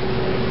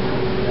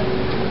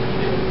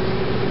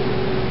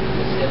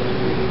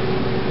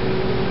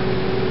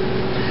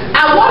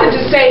 I wanted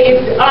to say,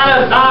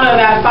 honor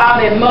thy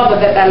father and mother,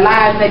 that thy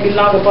lives may be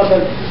longer for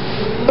them.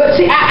 But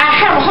see, I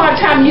have a hard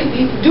time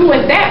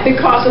doing that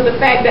because of the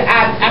fact that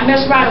I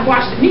mess around and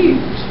watch the news.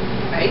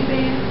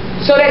 Amen.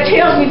 So that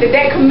tells me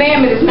that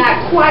commandment is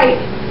not quite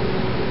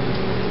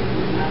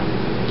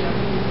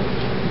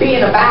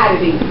being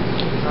abided in.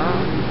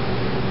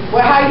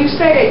 Well, how you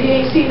say that?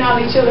 You ain't seen all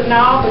these children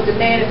now, but the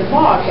man at the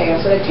mark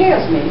has. So that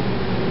tells me.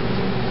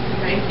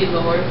 Thank you,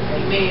 Lord.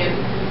 Amen.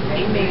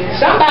 Amen.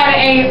 Somebody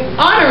ain't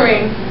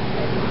honoring,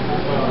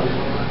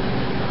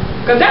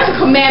 because that's a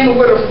commandment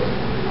with a.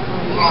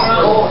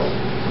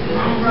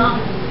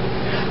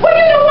 Well,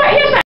 you know what?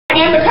 Yes, I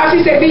am, because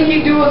he said, "Be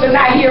ye doers and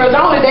not hearers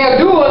only." They're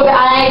doers that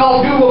I ain't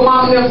gonna do what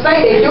mom and them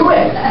say they do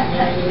it.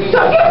 So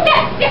I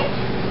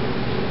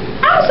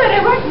don't say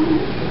that right.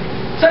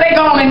 So they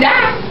go on and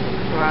die.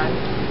 Right.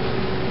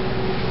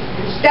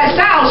 That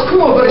sounds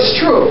cruel, but it's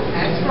true.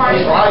 That's right.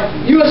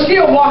 You are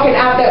still walking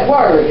out that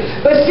word.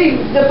 But see,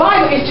 the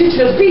Bible is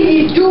teaching us, be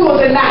ye doers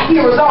and not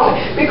hearers only.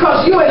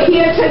 Because you are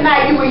here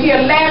tonight, you were here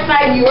last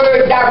night, and you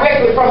heard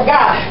directly from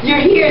God.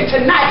 You're here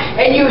tonight,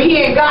 and you're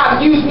hearing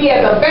God use me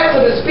as a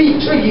vessel to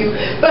speak to you.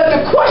 But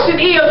the question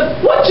is,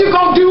 what you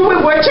going to do with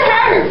what you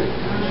heard?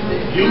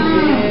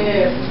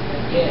 Yes.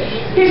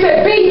 He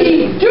said, be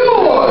ye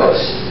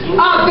doers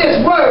of this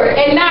word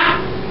and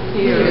not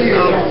Hearers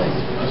only.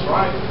 That's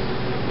right.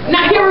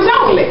 Not hearers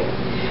only.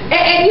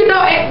 And you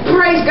know,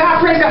 praise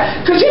God.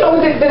 Because you know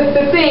the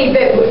thing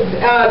that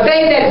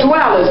they that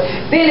dwellers.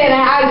 Then in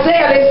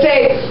Isaiah they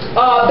say,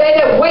 they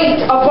that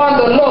wait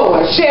upon the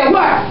Lord shall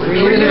what?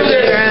 Renew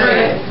their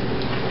strength.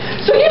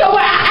 So you know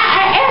what?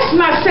 I asked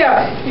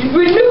myself,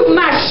 renew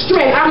my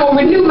strength. I'm going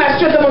to renew my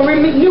strength. I'm going to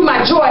renew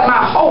my joy,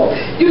 my hope.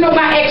 You know,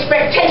 my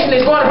expectation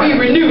is going to be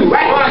renewed,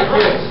 right?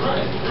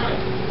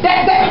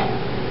 That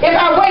if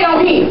I wait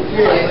on Him.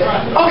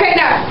 Okay,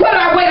 now, what do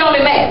I wait on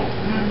Him at?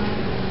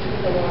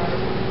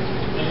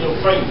 In your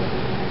faith.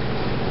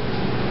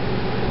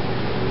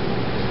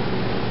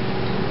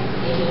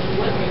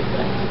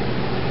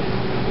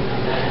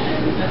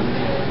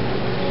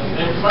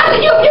 I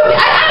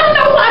don't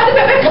know why.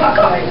 Come on.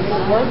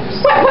 What?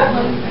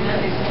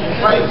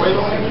 Wait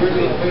on Him.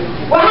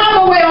 Well, how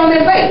am I wait on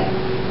this faith?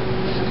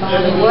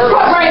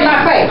 What brings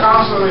my faith?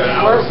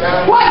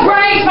 What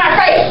brings my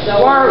faith? The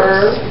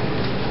Word.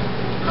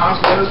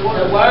 Constantly His Word.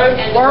 The Word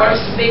and the Word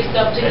mixed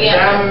up together.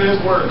 Examine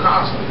His Word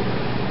constantly.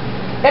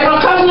 If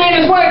I'm constantly in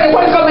His Word, then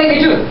what is going to make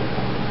me do?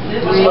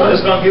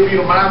 It's going to give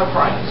you the mind of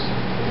Christ.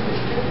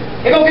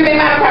 It's going to give me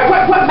the mind of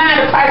Christ. What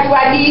mind of Christ do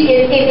I need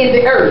in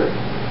the earth?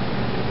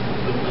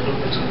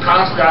 To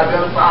constantly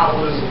identify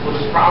with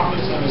His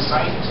prophets and His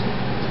saints.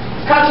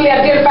 Constantly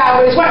identify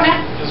with His what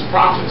now? His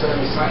prophets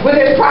and His saints. With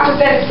His prophets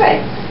and His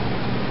saints.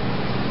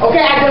 Okay,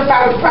 I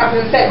identify with the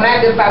prophets and saints. When I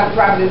identify with the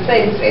prophets and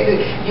saints, He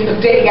says, you know,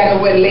 they got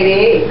nowhere to lay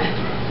their egg.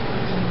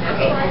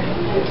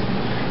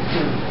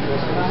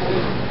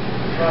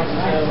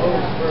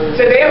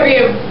 So they're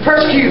being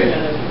persecuted.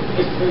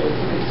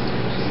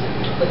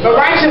 But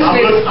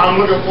righteousness. I'm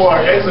looking for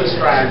an exit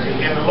strategy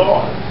in the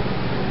Lord.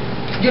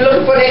 You're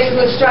looking for the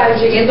excellent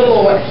strategy in the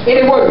Lord,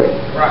 in the Word.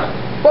 Right.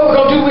 What we're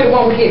going to do with it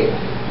when we get it.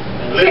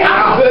 See,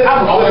 I'm a good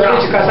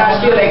preacher because I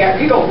still ain't got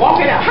it. You're going to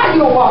walk it out. How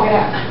you going to walk it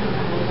out?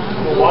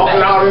 Walk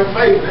it out in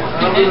faith.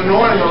 Under the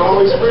anointing of the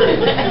Holy Spirit.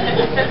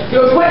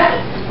 You're what?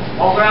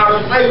 Walking out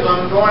in faith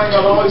under the anointing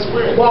of the Holy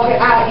Spirit. Walking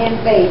out in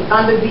faith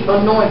under the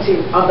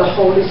anointing of the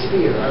Holy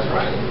Spirit. That's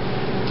right.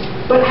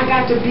 But I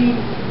got to be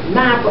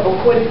mindful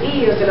of what it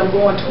is that I'm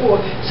going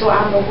toward so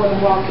I know what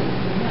I'm walking.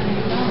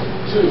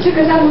 See,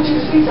 because I want you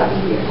to see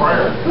something here.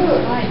 Prayer.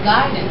 Good. Right,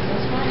 guidance,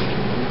 that's right.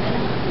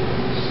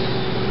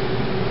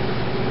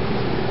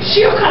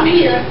 She'll come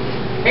here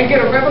and get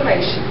a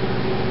revelation.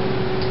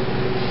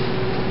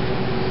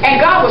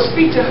 And God will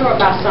speak to her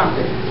about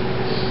something.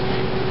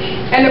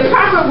 And the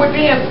prophet would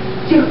then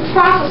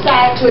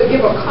prophesy to her,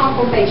 give a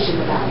confirmation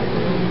about it.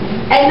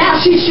 And now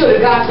she's sure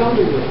that God's going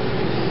to do it.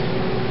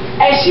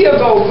 And she'll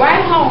go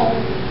right home,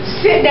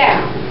 sit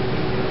down,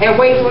 and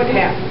wait for it to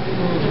happen.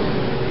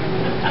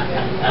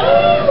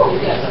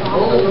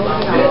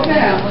 Sit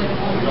down.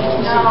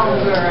 No,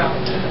 girl.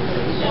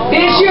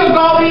 Then she'll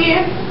go in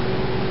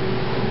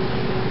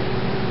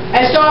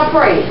and start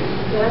praying.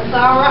 That's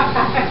all right.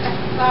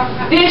 That's all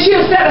right. Then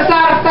she'll set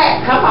aside a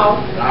fast. Come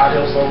on. God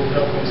helps those who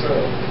help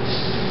themselves.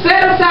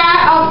 Set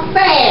aside a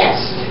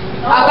fast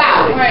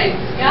about it. Praise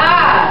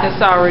God.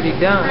 It's already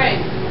done.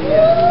 Praise.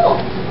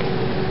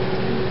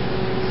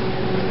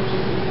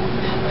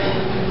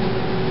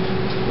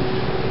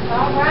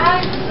 All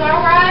right. It's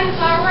all right.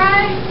 It's all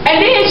right. And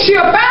then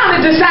she'll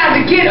finally decide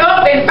to get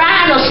up and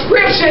find a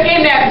scripture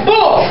in that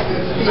book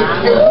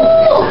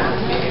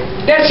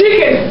that she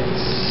can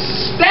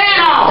stand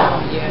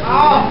on.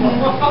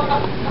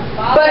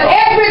 But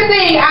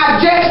everything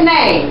I've just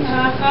named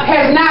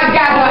has not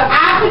got her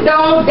out the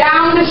door,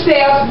 down the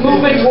steps,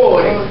 moving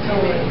toward it.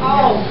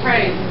 Oh,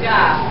 praise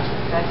God.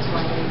 That's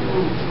right.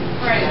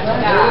 Praise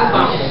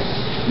God.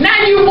 Now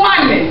you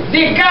wonder,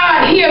 did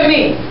God hear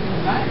me?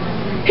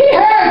 He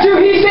heard you.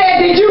 He said,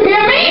 did you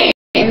hear me?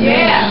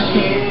 Yeah.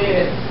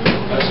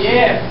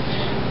 Yes.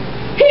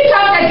 He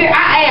told that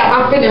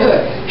I'm finna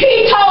hurt.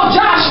 He told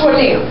Joshua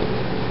them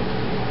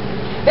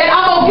that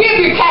I'm going to give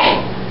you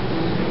Canaan.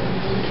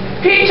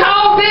 He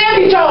told them,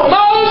 he told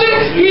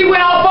Moses, he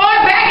went on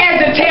far back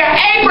as to tell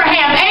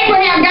Abraham.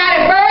 Abraham got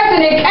it first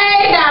and it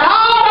came down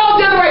all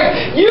those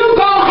generations. You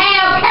gonna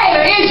have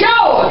Canaan. It's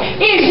yours.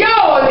 It's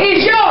yours.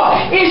 It's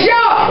yours. It's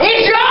yours.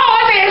 It's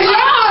yours. It's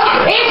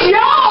yours. It's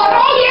yours.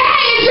 Oh yeah,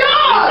 it's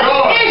yours.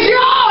 It's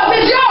yours.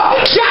 It's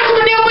yours.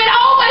 Joshua then went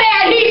over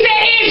there and he said,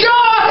 it's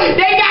yours.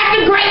 They got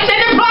the grapes and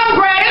the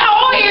pomegranate.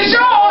 Oh, it's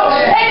yours.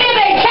 And then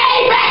they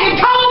came back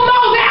and told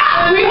Moses,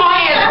 we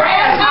gonna have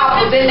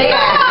grasshoppers in there.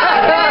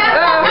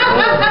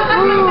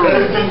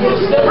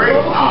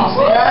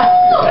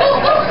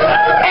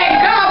 And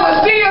God was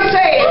still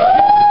saying,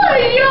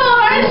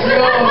 yours.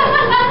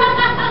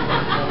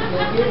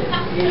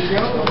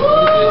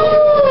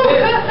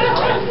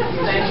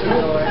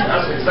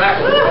 That's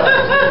exactly right.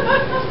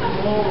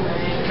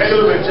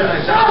 Caleb and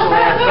Joshua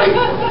had faith.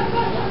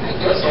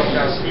 That's what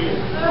got scared.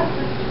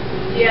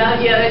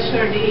 Yeah, they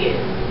sure did.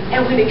 And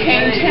when it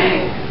came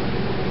time,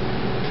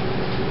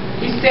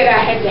 he said I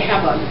had to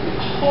have a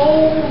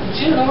whole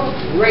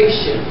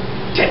generation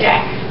to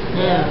die.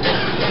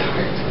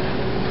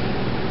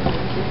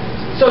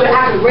 So that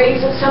I could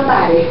raise up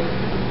somebody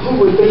who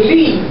would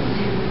believe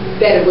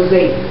that it was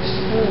theirs.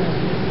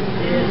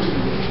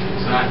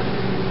 Exactly.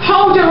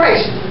 Whole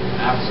generation.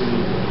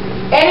 Absolutely.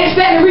 And it's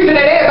that the reason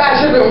that everybody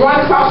should have been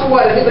running across the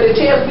water, but it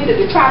tells me that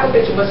the tribe of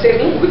Benjamin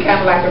said, we kind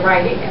of like it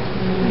right here.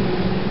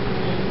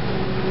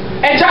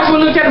 And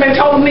Joshua looked at him and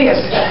told him this.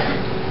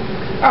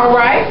 All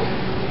right.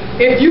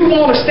 If you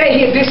want to stay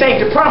here, this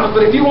ain't the promise,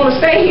 but if you want to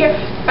stay here,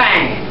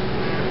 fine.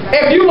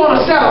 If you want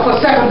to settle for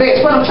second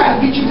base, what I'm trying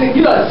to get you to,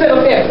 you done sit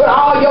up there, put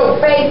all your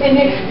faith in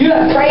it, you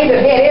done prayed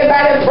and had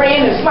everybody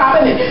praying and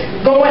slobbing and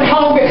going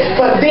hungry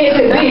for this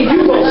and then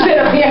you gonna sit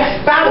up here,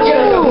 finally get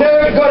enough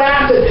nerve to go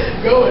down to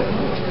go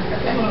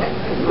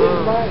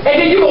and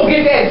then you gonna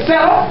get that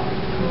settled?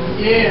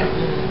 Yeah.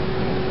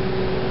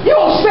 You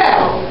gonna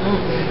settle.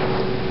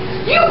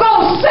 You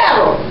gonna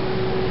settle.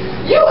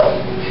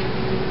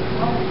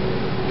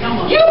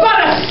 You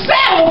gonna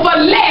settle for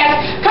less,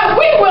 because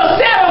we will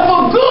settle for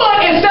good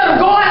instead of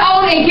going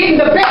on and getting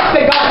the best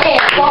that God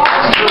has for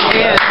us.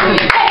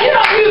 And you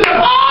don't use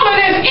up all of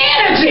this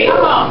energy.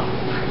 Come on.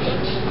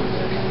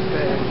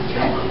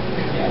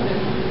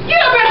 You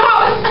done been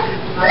hungry.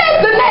 Bless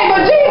the name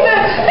of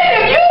Jesus. Then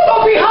if you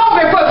gonna be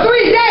hungry for 3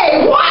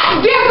 days, what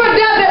difference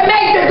does it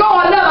make to go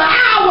another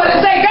hour to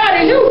say,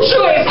 God, is you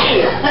sure it's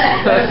here?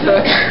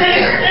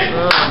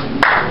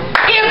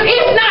 If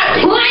it's not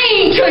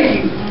plain to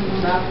you,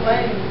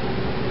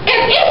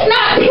 if it's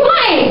not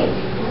plain,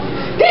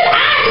 then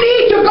I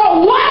need to go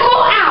 1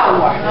 more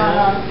hour.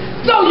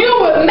 So you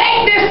would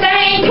make this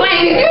thing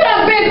plain. If you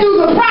done been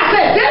through the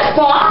process this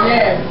far,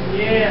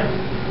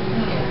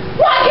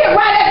 why get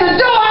right at the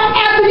door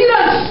after you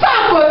done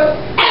suffered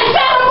and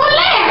settle for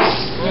less?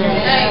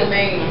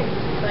 Amen.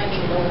 Thank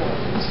you, Lord.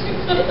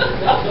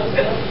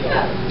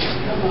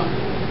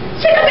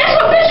 See, that's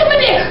what Bishop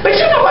did. But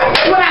you know what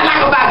I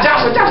like about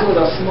Joshua? Joshua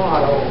was a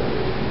smart old.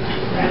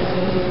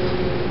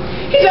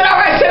 He said,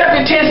 all right, set up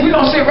your tents. We're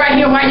going to sit right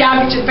here while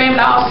y'all get your family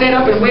all set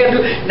up and well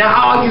do. Now,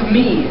 all you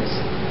men,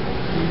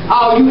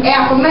 all you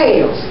alpha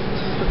males,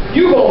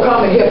 you going to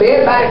come and help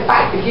everybody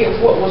fight to get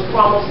what was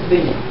promised to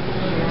them.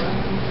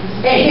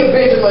 And here,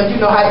 Benjamin,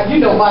 you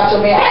know Macho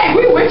Man. Hey,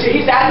 we with you.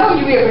 He said, I know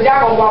you here, but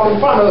y'all going to walk in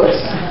front of us.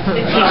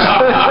 It's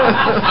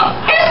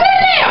in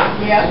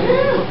there. Yeah.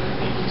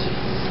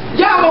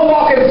 Y'all going to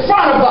walk in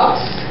front of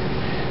us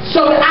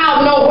so that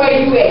I'll know where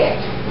you at.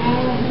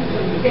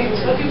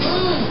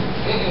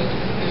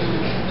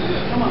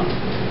 Come on.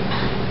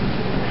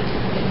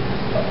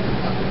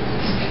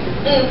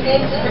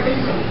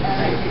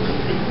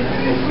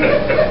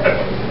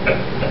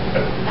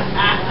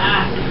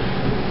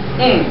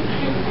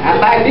 I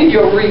like these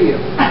your real.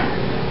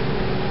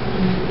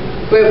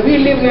 But we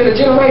living in a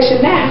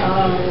generation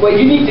now where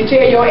you need to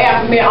tell your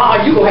alpha man,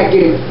 oh, you gonna have to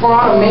get in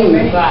front of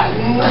me. Right.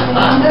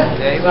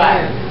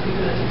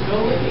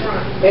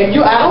 And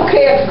I don't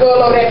care if the girl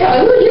over there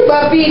telling you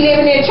about being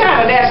living in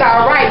China, that's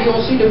all right. You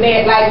don't see the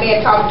black man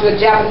talking to a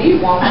Japanese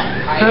woman.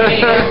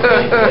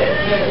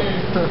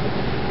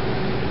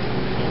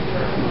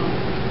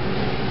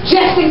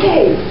 Just in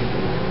case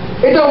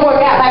it don't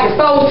work out like it's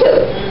supposed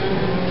to,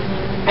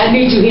 I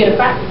need you here to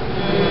fight.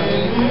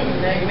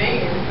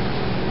 Amen.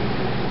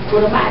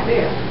 Put them out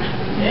there.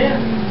 Yeah.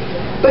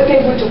 But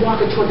they went to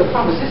walking toward the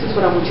promise. This is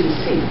what I want you to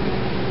see.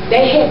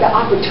 They had the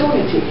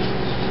opportunity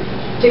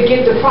to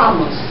get the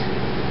promise.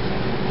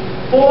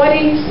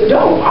 40s,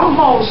 no,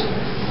 almost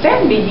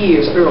 70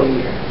 years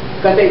earlier.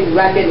 Because they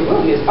right there in the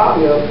room is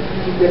probably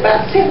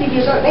about 70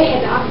 years earlier. They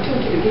had the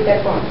opportunity to get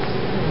that promise.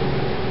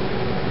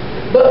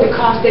 But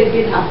because they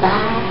didn't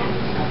abide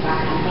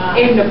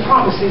in the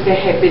promises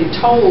that had been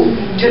told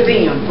to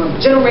them from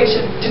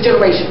generation to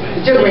generation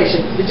to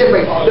generation to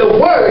generation, the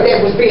word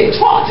that was being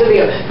taught to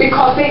them,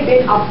 because they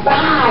didn't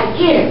abide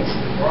in it.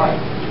 Right.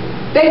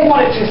 They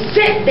wanted to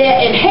sit there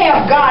and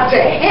have God to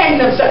hand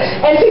themselves.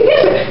 And see,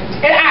 this is,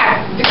 and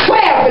I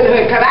declare for them,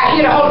 because I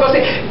hear the Holy Ghost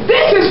say,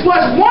 this is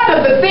what's one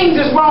of the things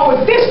that's wrong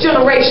with this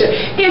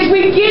generation, is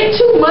we get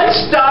too much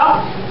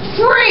stuff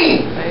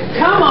free.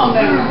 Come on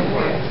now.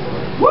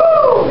 Woo!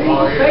 Oh,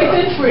 yeah. Faith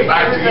and free.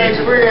 Back to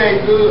Egypt. Free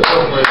ain't good.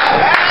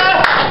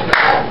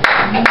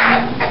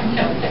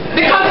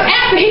 Because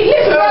after he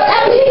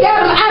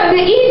got them out of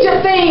the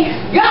Egypt thing,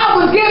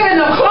 God was giving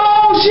them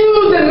clothes,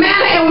 shoes, and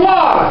manna and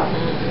water.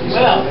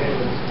 Well,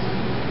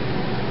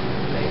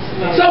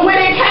 so when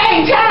it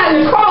came time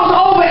to cross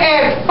over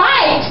and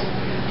fight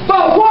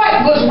for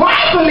what was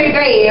rightfully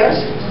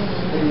theirs,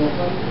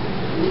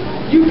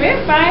 you been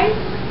fighting.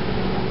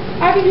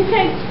 How come you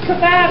can't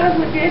provide us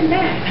with this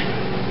now?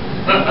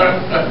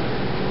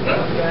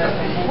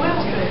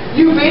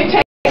 You been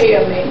taking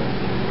care of me.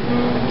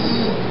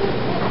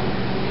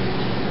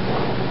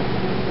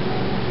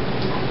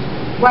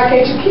 Why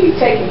can't you keep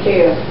taking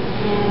care of me?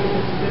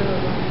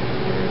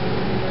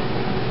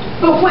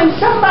 But when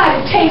somebody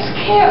takes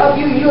care of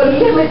you, you're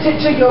limited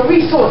to your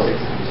resources.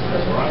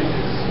 That's right.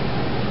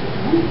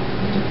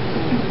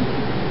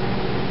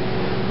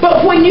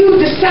 But when you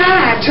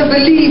decide to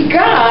believe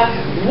God,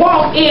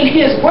 walk in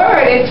His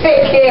Word and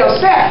take care of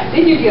self,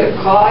 then you get a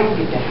car, you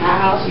get the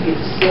house, you get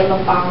the cell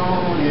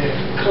phone, and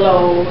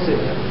clothes, and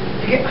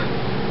you get.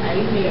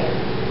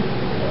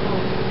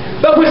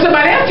 But when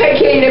somebody else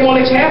take care of you, they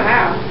won't let you have a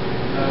house.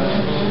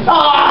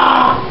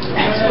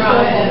 That's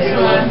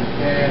right.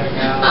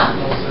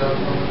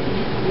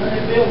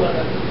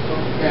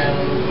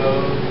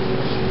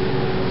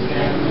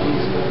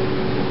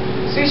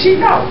 See, she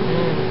knows.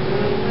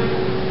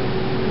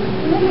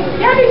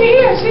 Y'all need to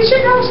hear. See, she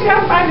knows. See,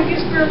 I'm fighting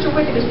against spiritual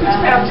wickedness,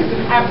 principalities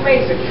in high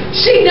places.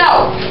 She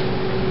knows.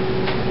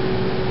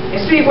 And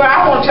see, where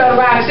I want to turn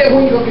around and say,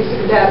 when you going to get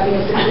sick of that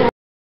being sick?